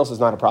 Hafsuke milsa is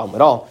not a problem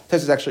at all.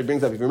 Tesis actually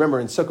brings up, if you remember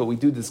in Sukkah, we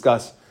do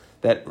discuss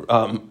that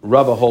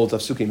Rava holds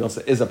Hafsuke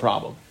milsa is a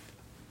problem.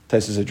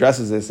 Tesis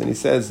addresses this, and he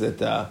says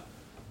that,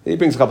 he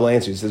brings a couple of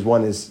answers. He says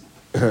one is,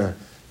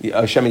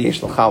 Hashem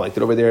yesh l'chalik,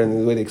 that over there, and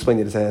the way they explain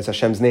it is that it's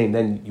Hashem's name,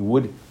 then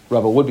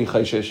Rava would be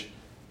chayshish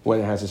when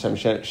it has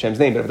Hashem's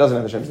name, but if it doesn't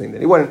have Hashem's name, then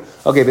he wouldn't.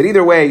 Okay, but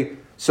either way,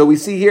 so we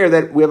see here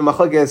that we have a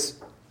machlokes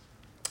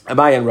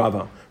Abaye and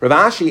Rava. Rav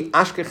Ashi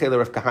ashkechel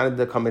Rav Kahana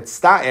de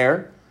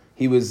kametztaer.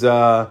 He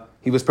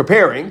was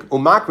preparing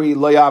umakri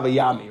lo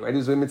yavayami. Right, he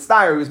was a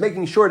mitztaer. He was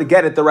making sure to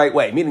get it the right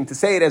way, meaning to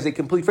say it as a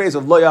complete phrase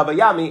of lo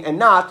yavayami and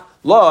not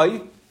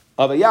lo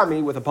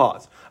avayami with a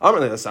pause. What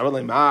do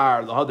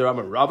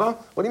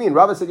you mean?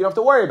 Rava said you don't have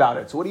to worry about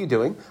it. So what are you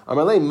doing?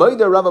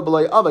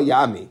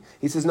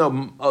 He says no.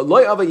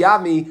 Lo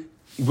avayami.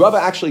 Rava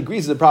actually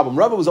agrees with the problem.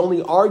 Rava was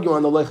only arguing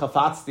on the loy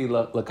chafatzti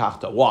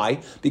lekachta.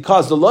 Why?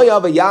 Because the loy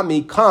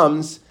avayami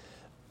comes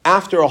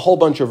after a whole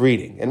bunch of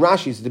reading. And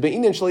Rashi says,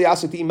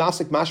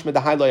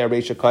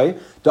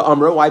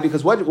 why?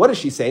 Because what does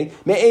she say?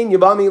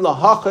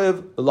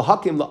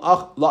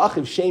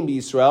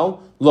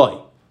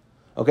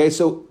 Okay,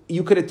 so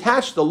you could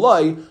attach the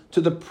loy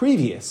to the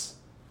previous.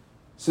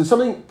 So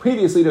something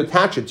previously to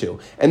attach it to.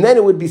 And then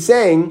it would be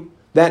saying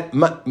that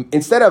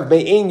instead of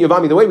me'ein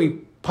yavami, the way we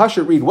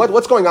Pashut read,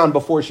 what's going on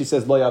before she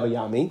says lo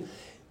yavayami?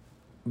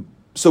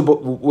 So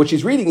what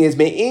she's reading is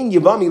me'ein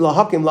yavami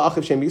lahakim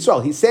la'achiv shem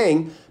Yisrael. He's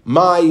saying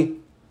my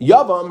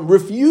yavam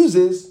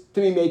refuses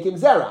to be making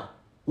zera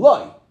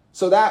loy.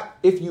 So that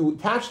if you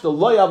attach the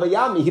loy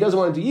avayami, he doesn't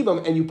want to do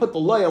yibam, and you put the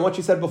loy on what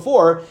you said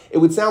before, it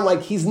would sound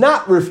like he's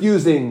not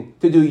refusing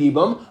to do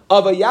yibam.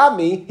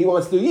 Avayami, he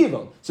wants to do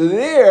yibam. So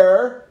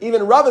there,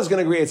 even Rav is going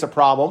to agree it's a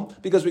problem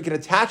because we can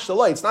attach the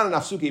loy. It's not an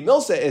afsuki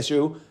milsa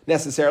issue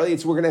necessarily.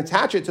 We're going to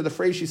attach it to the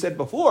phrase she said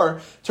before,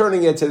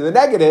 turning it to the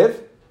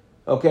negative.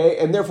 Okay,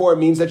 and therefore it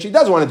means that she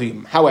does want to do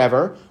yibam.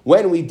 However,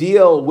 when we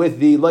deal with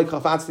the loy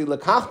chafatzti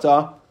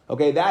lekachta,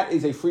 okay, that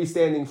is a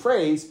freestanding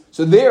phrase.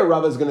 So there,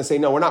 Rava is going to say,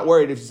 no, we're not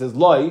worried if she says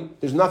loy.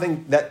 There's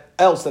nothing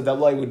else that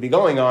loy would be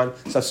going on.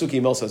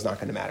 Sasuki Milsa is not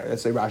going to matter.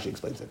 That's the way Rashi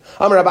explains it.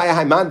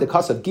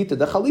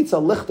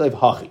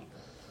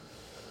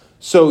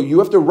 So you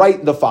have to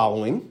write the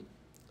following.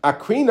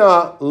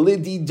 Akrina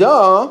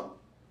lidida.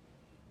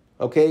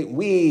 Okay,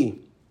 we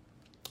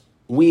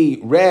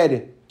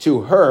read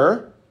to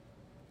her.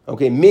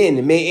 Okay,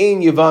 min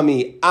me'in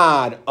yavami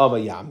ad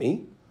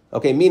avayami.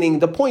 Okay, meaning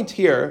the point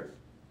here.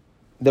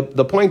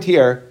 The point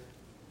here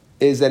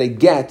is that a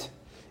get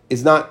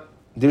is not,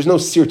 there's no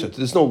sirtut,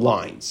 there's no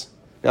lines.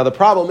 Now the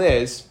problem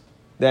is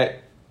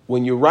that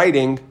when you're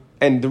writing,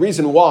 and the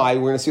reason why,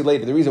 we're going to see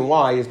later, the reason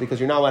why is because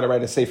you're not allowed to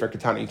write a sefer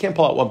katana. You can't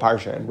pull out one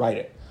parsha and write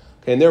it.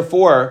 Okay, and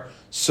therefore,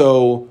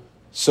 so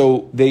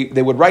they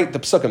would write the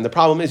psukim. The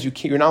problem is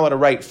you're not allowed to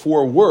write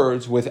 4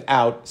 words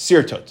without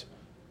sirtut.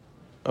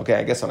 Okay,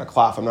 I guess on a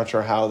cloth, I'm not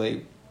sure how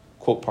they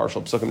quote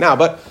partial psukim now,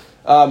 but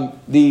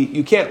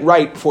you can't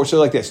write so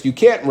like this. You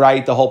can't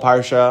write the whole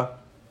parsha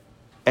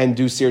and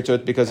do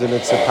sirtut because then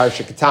it's a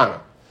parsha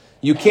katana.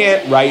 You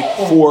can't write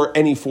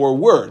any 4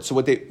 words. So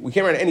we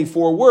can't write any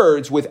 4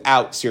 words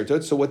without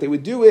sirtut. So what they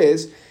would do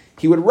is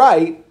he would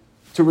write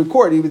to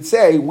record. He would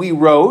say we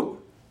wrote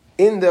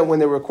when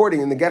they're recording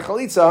in the get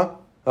chalitza.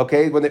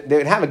 Okay, when they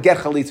would have a get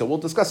chalitza. We'll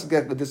discuss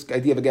this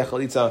idea of a get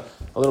chalitza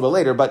a little bit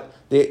later. But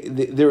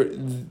they're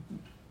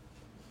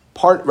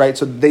part, right?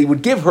 So they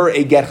would give her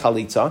a get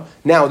chalitza.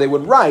 Now they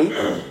would write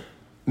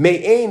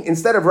me'ein,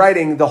 instead of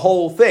writing the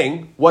whole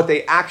thing, what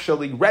they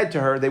actually read to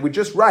her, they would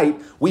just write,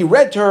 we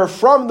read to her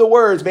from the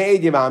words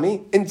me'ein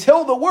yavami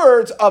until the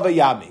words of a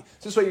yami.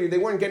 So this way they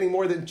weren't getting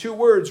more than 2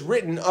 words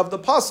written of the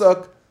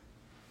pasuk,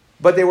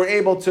 but they were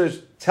able to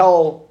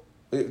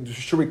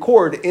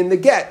record in the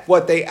get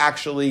what they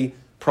actually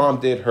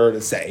prompted her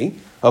to say.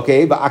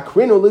 Okay, but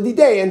akrinu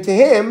l'didei, and to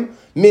him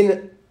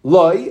min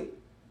loy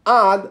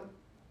ad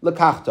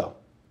lekachta.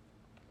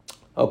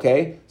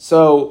 Okay,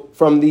 so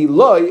from the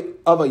loy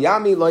of a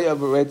yami loy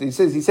of a, he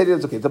said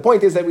it's okay. The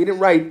point is that we didn't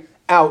write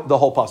out the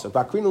whole pasuk.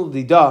 Bakrinu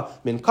l'dida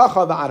min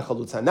kacha va'ad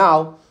chalutza.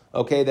 Now,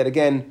 okay, that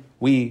again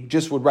we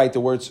just would write the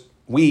words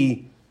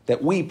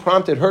that we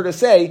prompted her to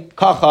say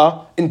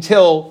kacha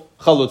until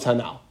chalutza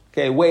now.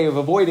 Okay, a way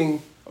of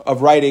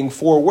writing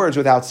 4 words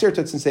without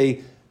sirtut, since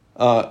they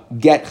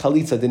get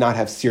chalitza did not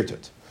have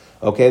sirtut.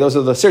 Okay, those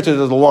are the sirtut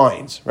of the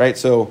lines, right?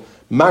 So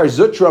Mar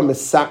Zutra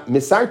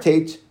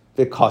misartet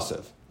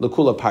v'kasev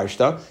l'kula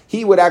parshta.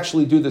 He would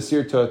actually do the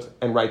sirtut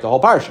and write the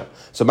whole parsha.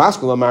 So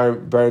Maskula Mar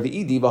Bar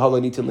V'idi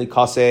v'halanitin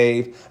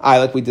l'kasev.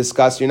 Like we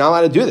discussed, you're not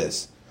allowed to do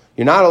this.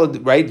 You're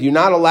not right. You're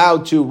not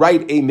allowed to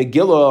write a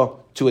Megillah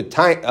to a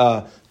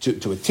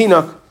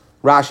Tinuk.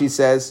 Rashi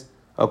says,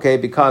 okay,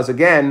 because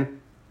again,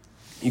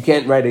 you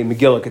can't write a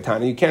Megillah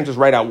Katana. You can't just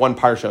write out one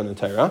parsha in the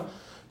Torah.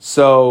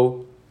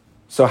 So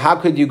how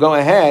could you go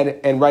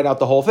ahead and write out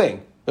the whole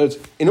thing?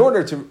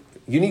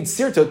 You need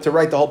Sirta to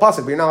write the whole pasuk,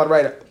 but you're not allowed to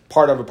write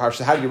part of a parsha.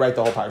 So how do you write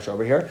the whole parsha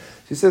over here?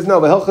 He says no.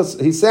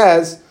 He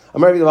says the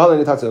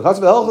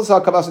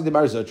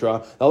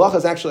halacha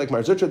is actually like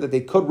Mar Zutra, that they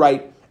could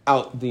write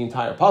out the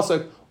entire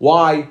pasuk.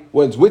 Why?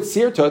 When it's with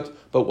Sirtut,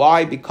 but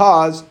why?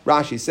 Because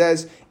Rashi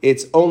says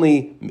it's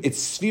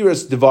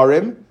Sfiras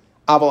Devarim.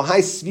 Aval hai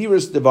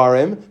Sfiras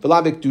Devarim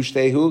v'lavik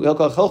dushtehu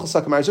hilchach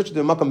hilchasa Mar Zutra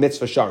d'makam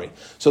mitzvah shari.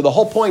 So the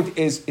whole point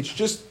is it's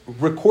just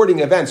recording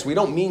events. We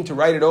don't mean to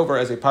write it over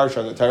as a parsha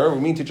on the Torah.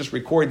 We mean to just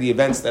record the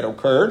events that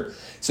occurred.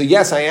 So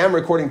yes, I am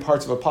recording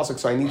parts of a pasuk,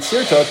 so I need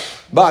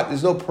Sirtut, but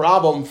there's no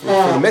problem for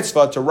the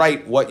mitzvah to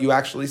write what you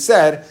actually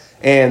said,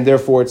 and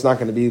therefore it's not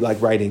going to be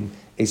like writing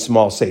a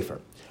small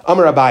sefer.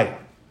 Amar Abaye,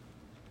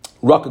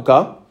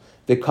 Rakaka,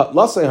 the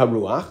katlasei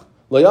haruach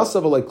lo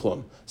yasav alei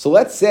klum. So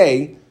let's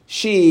say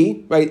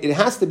she, right, it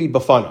has to be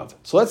bafanav.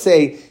 So let's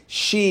say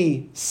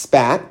she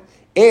spat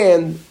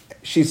and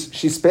she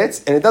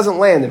spits and it doesn't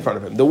land in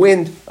front of him.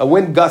 A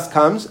wind gust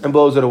comes and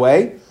blows it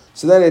away.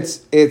 So then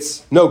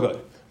it's no good.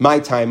 My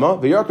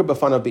taima v'yarka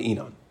bafanav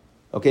be'inan.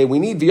 Okay, we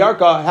need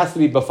v'yarka, has to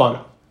be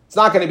bafanav. It's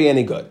not going to be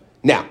any good.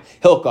 Now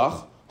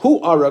hilkach hu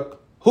arach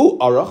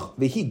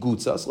v'hi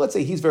gutza. So let's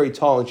say he's very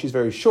tall and she's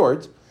very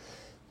short.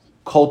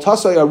 Kol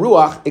tasay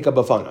aruach ika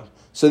bafanav.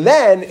 So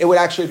then it would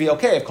actually be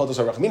okay if kol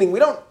tasay aruach. Meaning we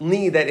don't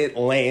need that it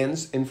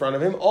lands in front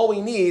of him. All we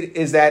need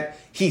is that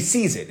he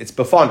sees it. It's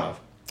bafanav.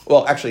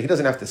 Well, actually, he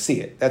doesn't have to see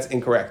it. That's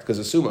incorrect because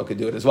a sumo could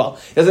do it as well.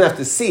 He doesn't have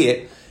to see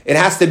it. It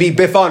has to be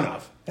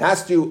bifanav. It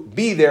has to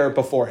be there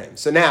before him.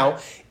 So now,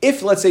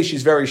 if let's say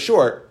she's very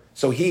short,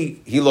 so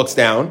he looks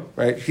down,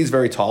 right? He's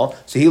very tall,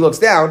 so he looks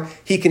down.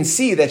 He can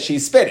see that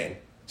she's spitting.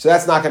 So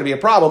that's not going to be a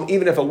problem.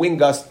 Even if a wind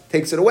gust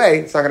takes it away,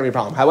 it's not going to be a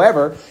problem.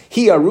 However,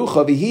 he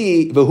arucha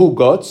v'hu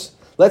gots.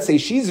 Let's say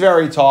she's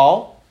very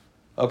tall,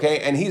 okay,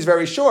 and he's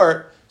very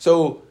short.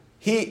 So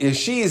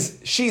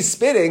she's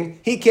spitting.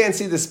 He can't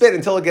see the spit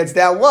until it gets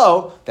down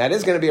low. That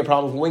is going to be a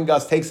problem if a wind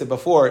gust takes it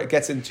before it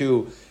gets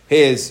into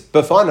his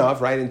befanav,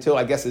 right? Until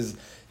I guess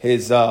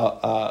his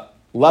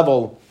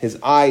level, his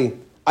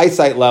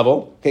eyesight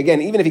level. Okay,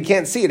 again, even if he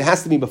can't see it, it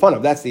has to be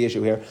befanav. That's the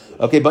issue here.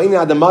 Okay,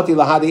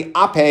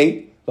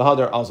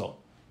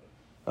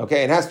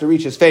 okay, it has to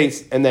reach his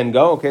face and then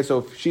go. Okay, so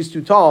if she's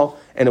too tall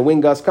and a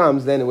wind gust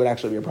comes, then it would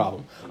actually be a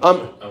problem. And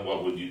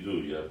what would you do?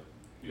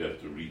 You have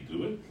to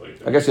redo it?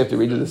 I guess you have to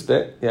redo the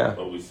spit, yeah.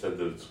 But we said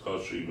that it's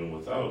kosher even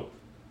without.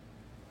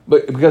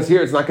 But because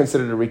here it's not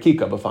considered a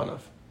rikika b'fanav.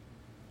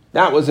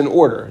 That was in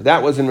order.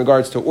 That was in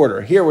regards to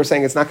order. Here we're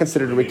saying it's not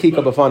considered a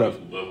rikika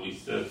b'fanav. But we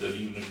said that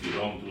even if you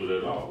don't do it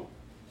at all,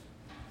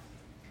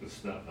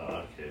 it's not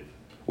okay.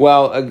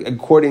 Well,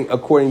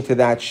 according to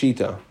that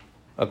shita.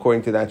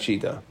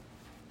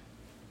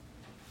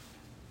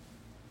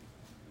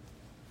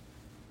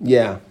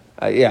 Yeah.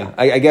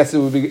 I guess it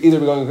would be either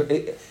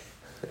going.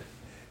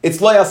 It's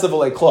lo yasav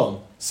alei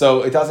klum,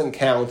 so it doesn't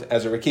count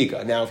as a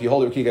rikika. Now, if you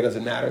hold a rikika, it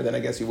doesn't matter. Then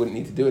I guess you wouldn't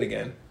need to do it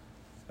again.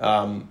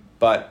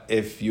 But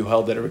if you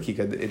held it a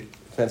rikika, it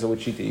depends on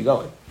which shita you're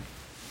going.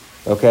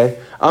 Okay.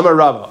 Amar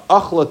Rava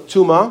achla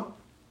tuma.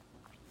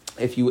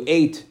 If you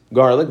ate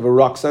garlic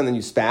v'raksa and then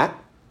you spat,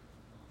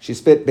 she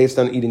spit based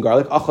on eating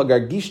garlic. Achla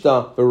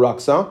gargishta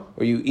v'raksa,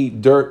 or you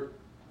eat dirt.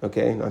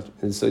 Okay,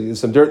 so there's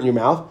some dirt in your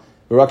mouth.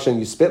 And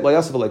you spit,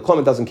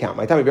 it doesn't count.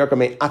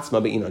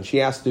 She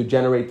has to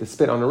generate the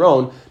spit on her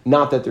own,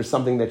 not that there's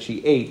something that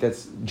she ate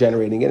that's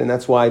generating it, and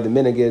that's why the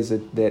minig is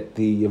that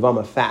the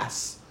Yavama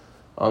fasts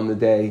on the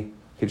day,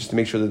 just to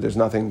make sure that there's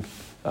nothing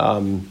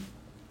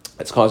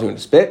that's causing her to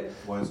spit.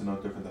 Why is it no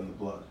different than the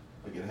blood?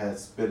 Like it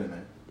has spit in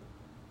it.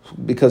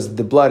 Because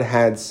the blood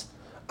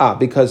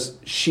because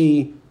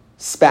she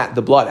spat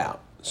the blood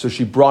out. So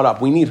she brought up,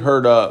 we need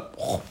her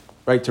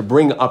to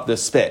bring up the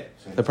spit.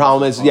 The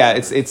problem is,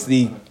 it's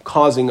the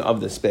causing of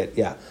the spit.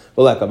 Yeah.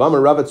 Okay,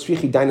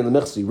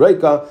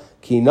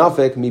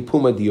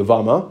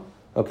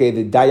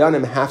 the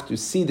dayanim have to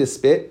see the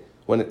spit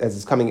as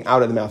it's coming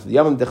out of the mouth of the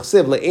yavam.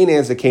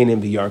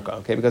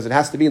 Okay, because it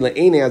has to be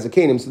le'enei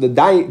azakanim, so the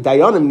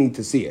dayanim need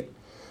to see it.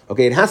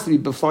 Okay, it has to be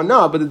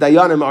b'fana, but the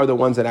dayanim are the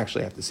ones that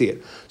actually have to see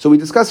it. So we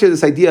discussed here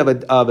this idea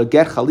of a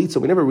get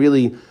chalitza.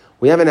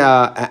 We haven't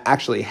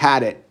actually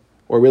had it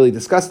or really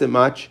discussed it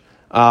much.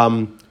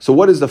 So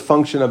what is the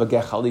function of a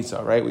gech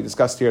chalitza, right? We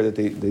discussed here that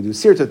they do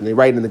sirtut and they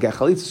write in the gech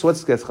chalitza. So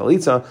what's gech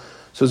chalitza?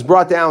 So it's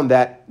brought down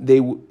that it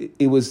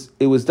was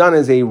done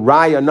as a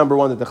raya, number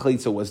one, that the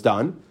chalitza was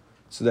done,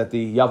 so that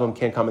the yavam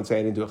can't come and say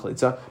I didn't do a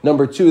chalitza.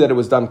 Number two, that it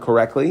was done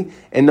correctly.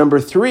 And number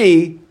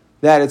three,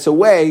 that it's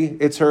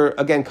her,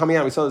 again, coming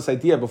out, we saw this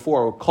idea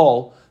before,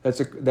 kol, that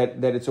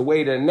it's a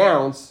way to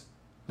announce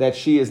that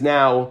she is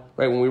now,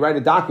 right, when we write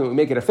a document, we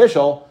make it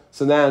official,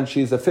 so now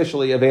she's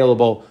officially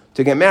available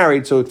to get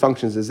married, so it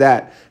functions as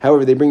that.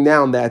 However, they bring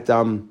down that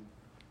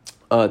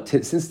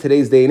since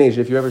today's day and age,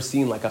 if you've ever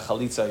seen like a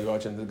chalitza, you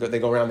watch them, they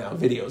go around now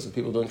videos of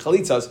people doing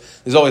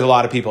chalitzas. There's always a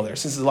lot of people there.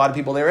 Since there's a lot of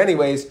people there,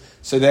 anyways,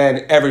 so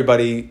then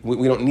everybody,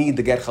 we don't need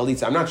the get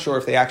chalitza. I'm not sure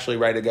if they actually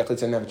write a get chalitza.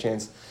 I didn't have a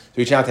chance to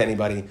reach out to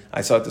anybody.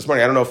 I saw it this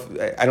morning. I don't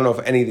know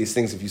if any of these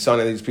things, if you saw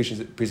any of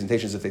these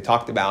presentations, if they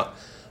talked about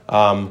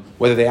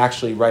whether they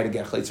actually write a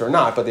get chalitza or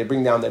not. But they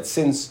bring down that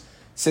since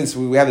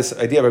we have this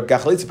idea of a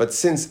get chalitza, but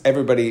since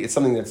everybody, it's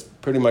something that's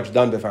pretty much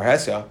done b'far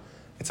hesya.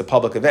 It's a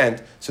public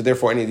event, so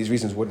therefore any of these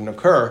reasons wouldn't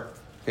occur.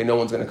 Okay, no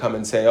one's going to come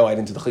and say, "Oh, I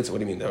didn't do the chalitza." What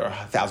do you mean? There are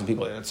 1,000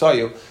 people that saw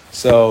you.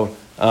 So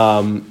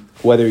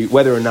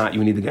whether or not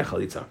you need to get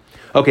chalitza.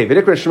 Okay,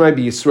 v'nikra shemai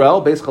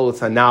b'Yisrael beis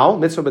chalutza now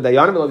mitzvah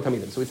b'dayanim v'lo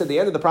b'tamidim. So we said the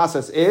end of the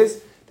process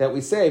is that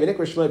we say v'nikra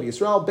shemai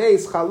b'Yisrael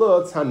beis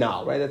chalutza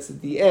now. Right? That's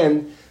at the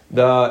end.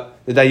 The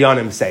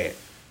dayanim say it.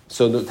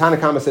 So the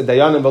Tanakama said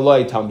dayanim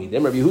v'lo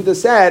talmidim. Rabbi Yehuda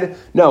said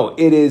no.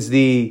 It is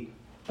the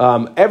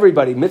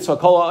everybody, mitzvah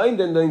kol ha'olim,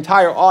 then the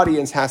entire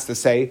audience has to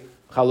say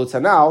chalutza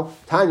now.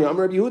 Tanya,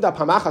 Amar Rabbi Yehuda,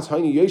 pamachas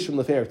hoini yeshim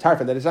lefnei Rav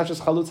Tarfon. That is not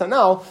just chalutza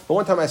now, but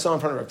one time I saw in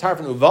front of Rav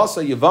Tarfon,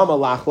 uvasa yivama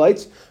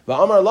lachleitz,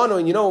 va'amar lanu,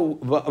 and you know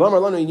what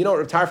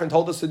Rav Tarfon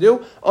told us to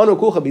do? Anu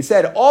kulcha, he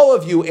said, all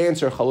of you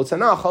answer chalutza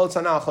now,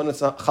 chalutza now,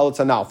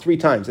 chalutza now, 3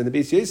 times. And the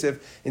Beis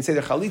Yosef in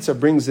Seder Chalitza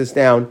brings this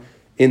down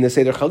in the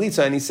Seder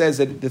Chalitza, and he says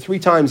that the 3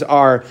 times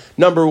are,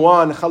 number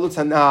 1,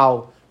 chalutza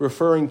now,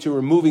 referring to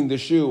removing the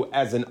shoe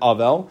as an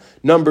avel.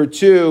 Number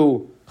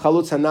 2,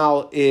 chalutz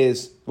hanal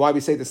is why we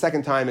say it the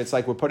second time. It's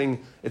like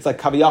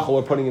kaviyachol,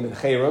 we're putting him in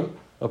chayrim.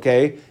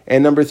 Okay,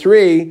 and number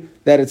 3,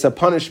 that it's a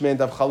punishment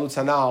of chalutz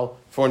hanal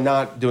for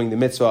not doing the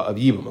mitzvah of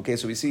yibum. Okay,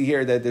 so we see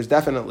here that there's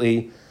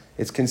definitely,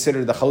 it's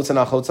considered the chalutz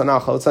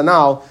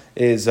hanal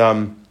is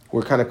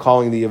we're kind of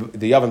calling the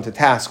yavam to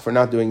task for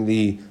not doing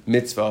the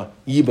mitzvah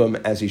yibum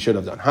as he should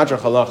have done. Hadra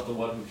chalach. The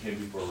one who came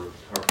before Rav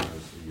Tarfon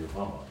is the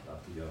yavama,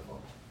 not the yavam.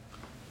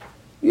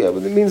 Yeah,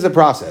 but it means the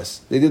process.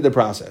 They did the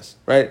process,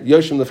 right?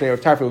 Yoshim lefnei Rav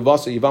Tarfon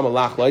v'vasa yivama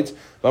lachleitz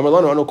v'amar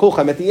lanu anu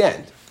kulchem at the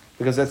end,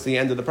 because that's the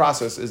end of the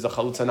process. Is the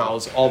chalutz hanal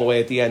is all the way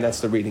at the end. That's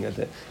the reading of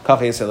the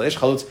kachei yisel ish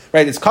chalutz.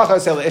 Right? It's kachei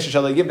yisel ish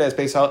shall give as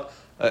base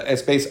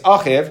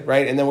achiv,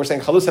 right? And then we're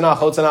saying chalutz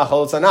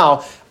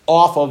hanal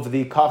off of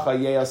the kachei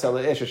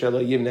yisel ish shall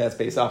yivne as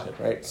base achiv,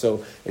 right?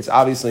 So it's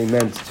obviously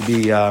meant to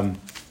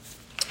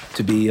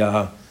be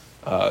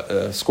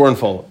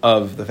scornful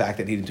of the fact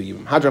that he didn't do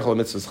yibum. Hadrach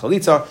mitzvahs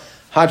chalitza.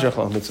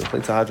 Hadrach mitzvah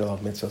chalitza, hadrach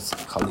mitzvahs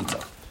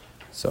chalitza.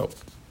 So,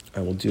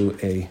 I will do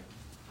a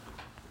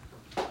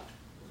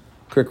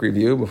quick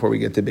review before we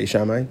get to Beis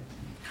Shammai, and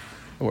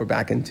we're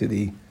back into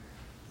the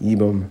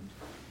yibum.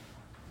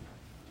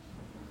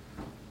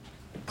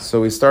 So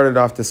we started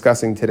off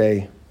discussing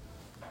today.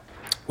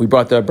 We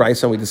brought the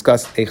brayso and we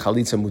discussed a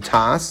chalitza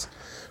mutas.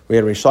 We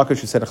had Reish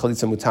Lakish who said a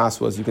chalitza mutas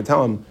was you could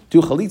tell him do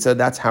chalitza.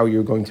 That's how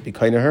you're going to be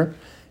kind to her.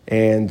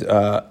 And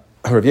Rav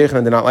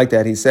Yechanan did not like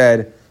that. He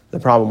said the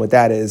problem with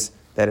that is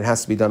that it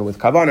has to be done with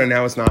kavana.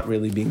 Now it's not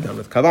really being done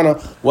with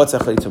kavana. What's a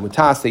chalitza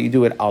mutas? That you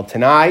do it al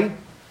tanai,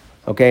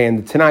 okay, and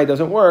the tanai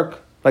doesn't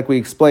work, like we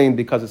explained,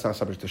 because it's not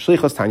subject to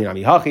shlichus, tanya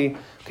nami hachi.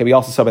 Okay, we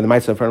also saw by the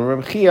Maisa from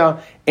Rav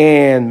Chia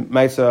and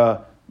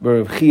Maisa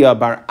Rav Chia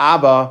bar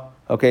Abba,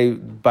 okay,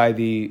 by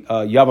the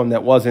yavam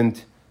that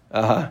wasn't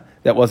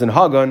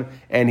hagun,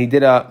 and he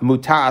did a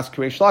mutas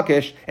Reish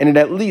Lakish, and it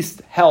at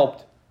least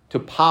helped to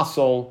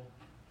passel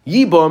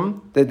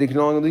yibum, that they can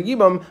no longer do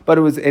yibum, but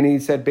it was, and he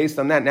said based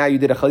on that, now you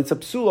did a chalitza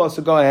psula,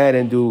 so go ahead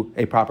and do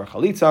a proper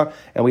chalitza.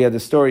 And we had the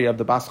story of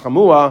the Bas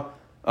Chamua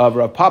of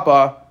Rav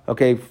Papa,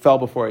 okay, fell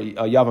before a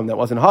yavam that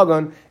wasn't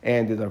hagun,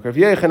 and did the Rav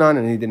Yechanan,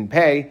 and he didn't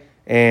pay,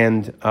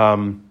 and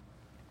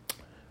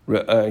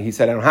he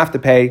said I don't have to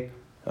pay,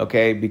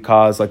 okay,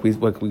 because like we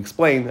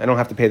explained, I don't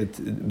have to pay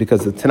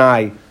because the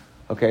tanai,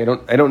 okay,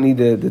 I don't need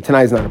the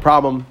tanai is not a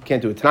problem,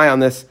 can't do a tanai on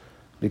this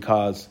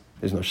because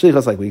there's no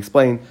shlichus, like we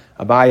explained.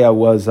 Abaya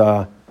was,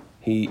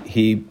 he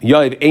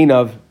yoiv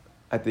einav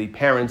at the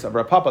parents of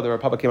Rav Papa. The Rav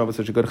Papa came up with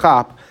such a good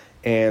chap,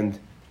 and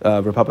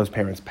Rav Papa's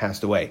parents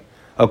passed away.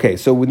 Okay,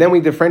 so then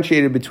we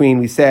differentiated between,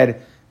 we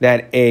said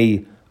that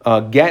a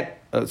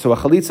get, so a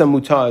chalitza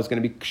muta is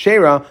going to be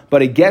kshera,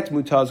 but a get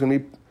muta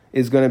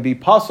is going to be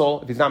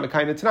puzzle if he's not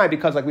mekayim tonight,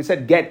 because like we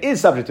said, get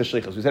is subject to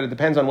shlichus. We said it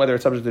depends on whether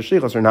it's subject to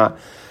shlichus or not.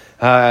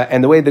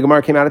 And the way the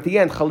Gemara came out at the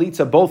end,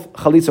 chalitza, both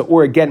chalitza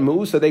or a get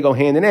mu'usa, they go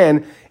hand in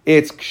hand.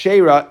 It's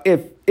kshera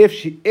if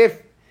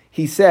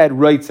he said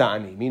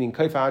reitzani, meaning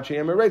kaifat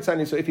sheyem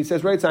reitzani. So if he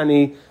says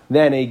reitzani,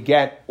 then a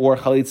get or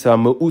chalitza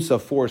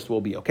mu'usa forced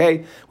will be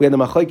okay. We had the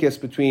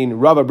machlokes between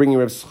Rava bringing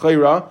Rav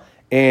Schira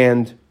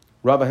and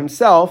Rava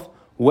himself,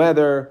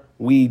 whether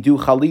we do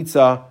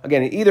chalitza.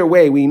 Again, either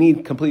way, we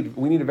need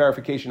a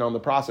verification on the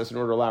process in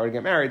order to allow her to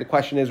get married. The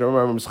question is,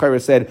 remember,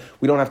 Schira said,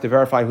 we don't have to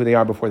verify who they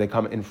are before they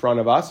come in front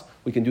of us.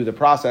 We can do the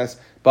process,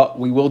 but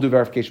we will do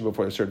verification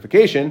before the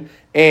certification,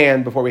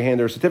 and before we hand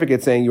her a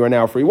certificate saying you are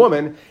now a free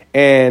woman,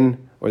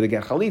 or they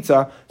get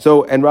chalitza.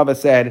 So, and Rava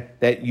said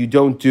that you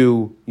don't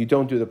do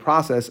the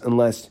process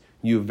unless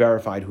you've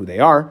verified who they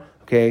are,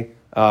 okay?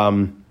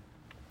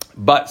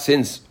 But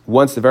since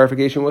once the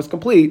verification was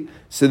complete,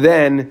 so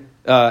then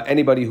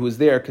anybody who is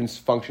there can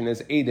function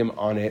as Eidim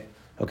on it,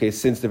 okay,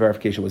 since the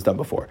verification was done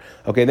before.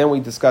 Okay, then we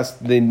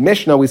discussed the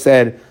Mishnah, we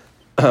said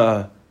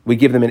we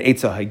give them an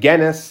Eitzah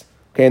Haggenis,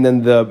 okay, and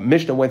then the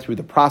Mishnah went through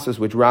the process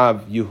which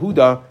Rav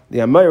Yehuda, the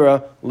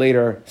Amira,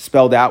 later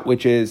spelled out,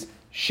 which is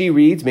she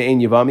reads Me'en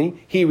Yavami,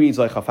 he reads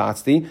like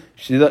Chafatzti,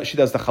 she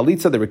does the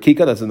Chalitza, the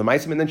Rekika, that's in the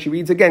Maisim, and then she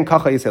reads again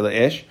Kacha Yisela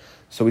Ish.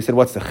 So we said,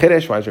 what's the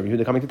Chiddush? Why is Rabbi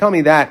Yehuda coming to tell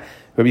me that?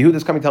 Rabbi Yehuda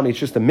is coming to tell me it's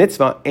just a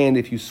mitzvah, and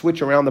if you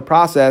switch around the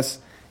process,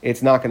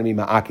 it's not going to be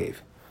Ma'akev.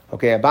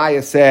 Okay,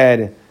 Abaya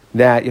said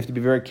that you have to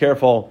be very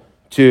careful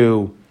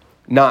to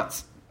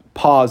not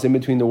pause in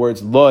between the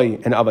words Loi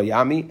and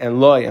Avayami, and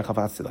Loi and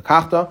Chafatzti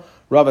Lakachta.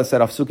 Rava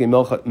said Afsuke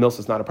Milsa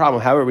is not a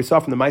problem. However, we saw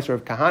from the Meiser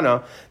of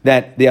Kahana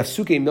that the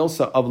Afsuke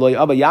Milsa of Loi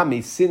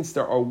Avayami, since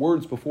there are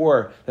words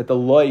before that the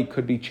Loi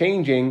could be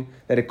changing,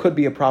 that it could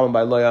be a problem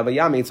by Loi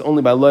Avayami, it's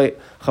only by Loi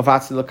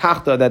Chafatzti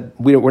Lakachta that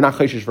we're not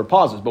chayshish for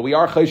pauses, but we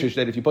are chayshish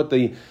that if you put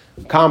the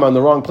comma in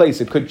the wrong place,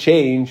 it could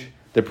change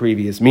the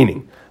previous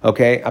meaning.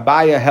 Okay,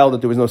 Abaya held that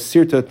there was no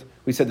sirtut.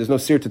 We said there's no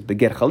sirtut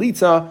beget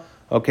chalitza.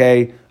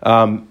 Okay,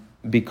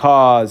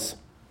 because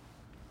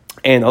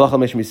and halacha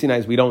mishmi Sinai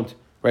is we don't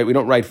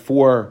write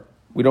four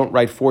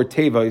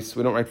tevos,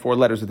 we don't write four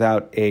letters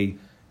without a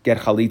get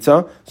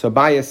chalitza. So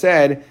Abaya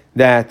said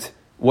that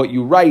what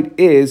you write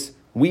is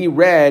we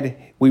read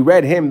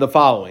him the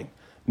following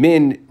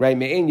min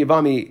me'en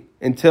yavami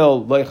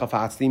until loy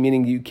chafatzti,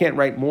 meaning you can't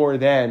write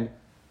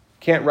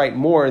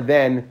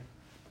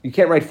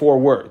four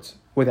words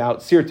without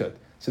sirtut.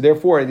 So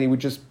therefore, they would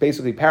just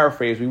basically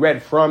paraphrase. We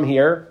read from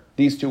here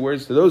these two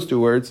words to those two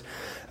words.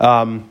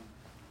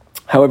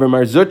 However,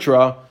 Mar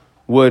Zutra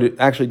would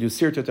actually do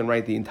sirtut and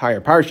write the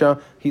entire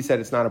parsha. He said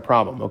it's not a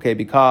problem, okay,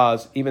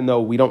 because even though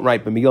we don't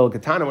write b'migil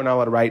katana, we're not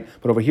allowed to write,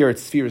 but over here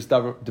it's spheres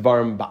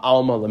devarim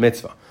ba'alma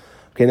lemitzvah.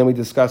 Okay, and then we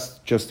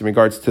discussed just in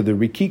regards to the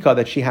rikika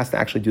that she has to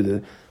actually do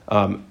the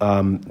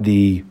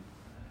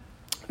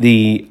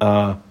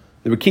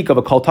rikika of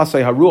a kol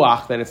tasei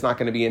haruach, then it's not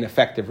going to be an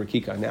effective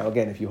rikika. Now,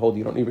 again, if you hold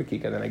you don't need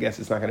rikika, then I guess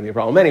it's not going to be a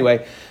problem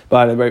anyway.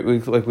 But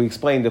like we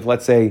explained, if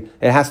let's say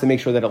it has to make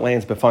sure that it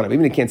lands before him,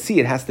 even if it can't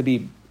see, it has to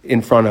be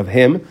in front of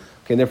him.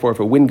 Okay, and therefore, if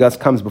a wind gust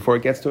comes before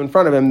it gets to in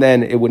front of him,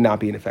 then it would not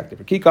be an effective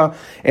rikika.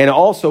 And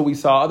also, we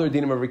saw other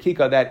dinim of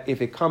rikika that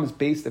if it comes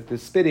based, if the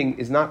spitting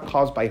is not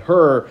caused by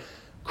her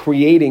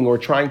creating or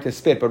trying to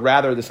spit, but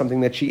rather there's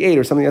something that she ate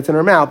or something that's in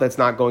her mouth, that's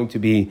not going to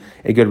be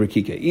a good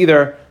rikika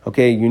either.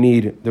 Okay, you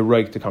need the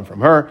reik to come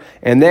from her.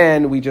 And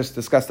then we just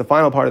discussed the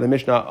final part of the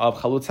Mishnah of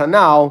Chalutz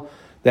Hanal,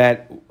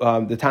 that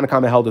the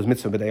Tanakama held as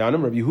mitzvah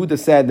b'dayanim. Rabbi Yehuda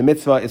said the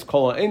mitzvah is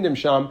kol ha'indim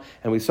sham,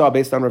 and we saw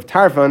based on Rav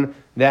Tarfon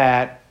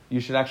that you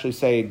should actually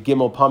say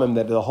Gimel Pamim,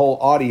 that the whole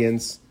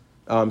audience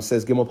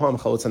says Gimel Pamim,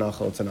 Chalutz Hanal,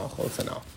 Chalutz Hanal, Chalutz Hanal.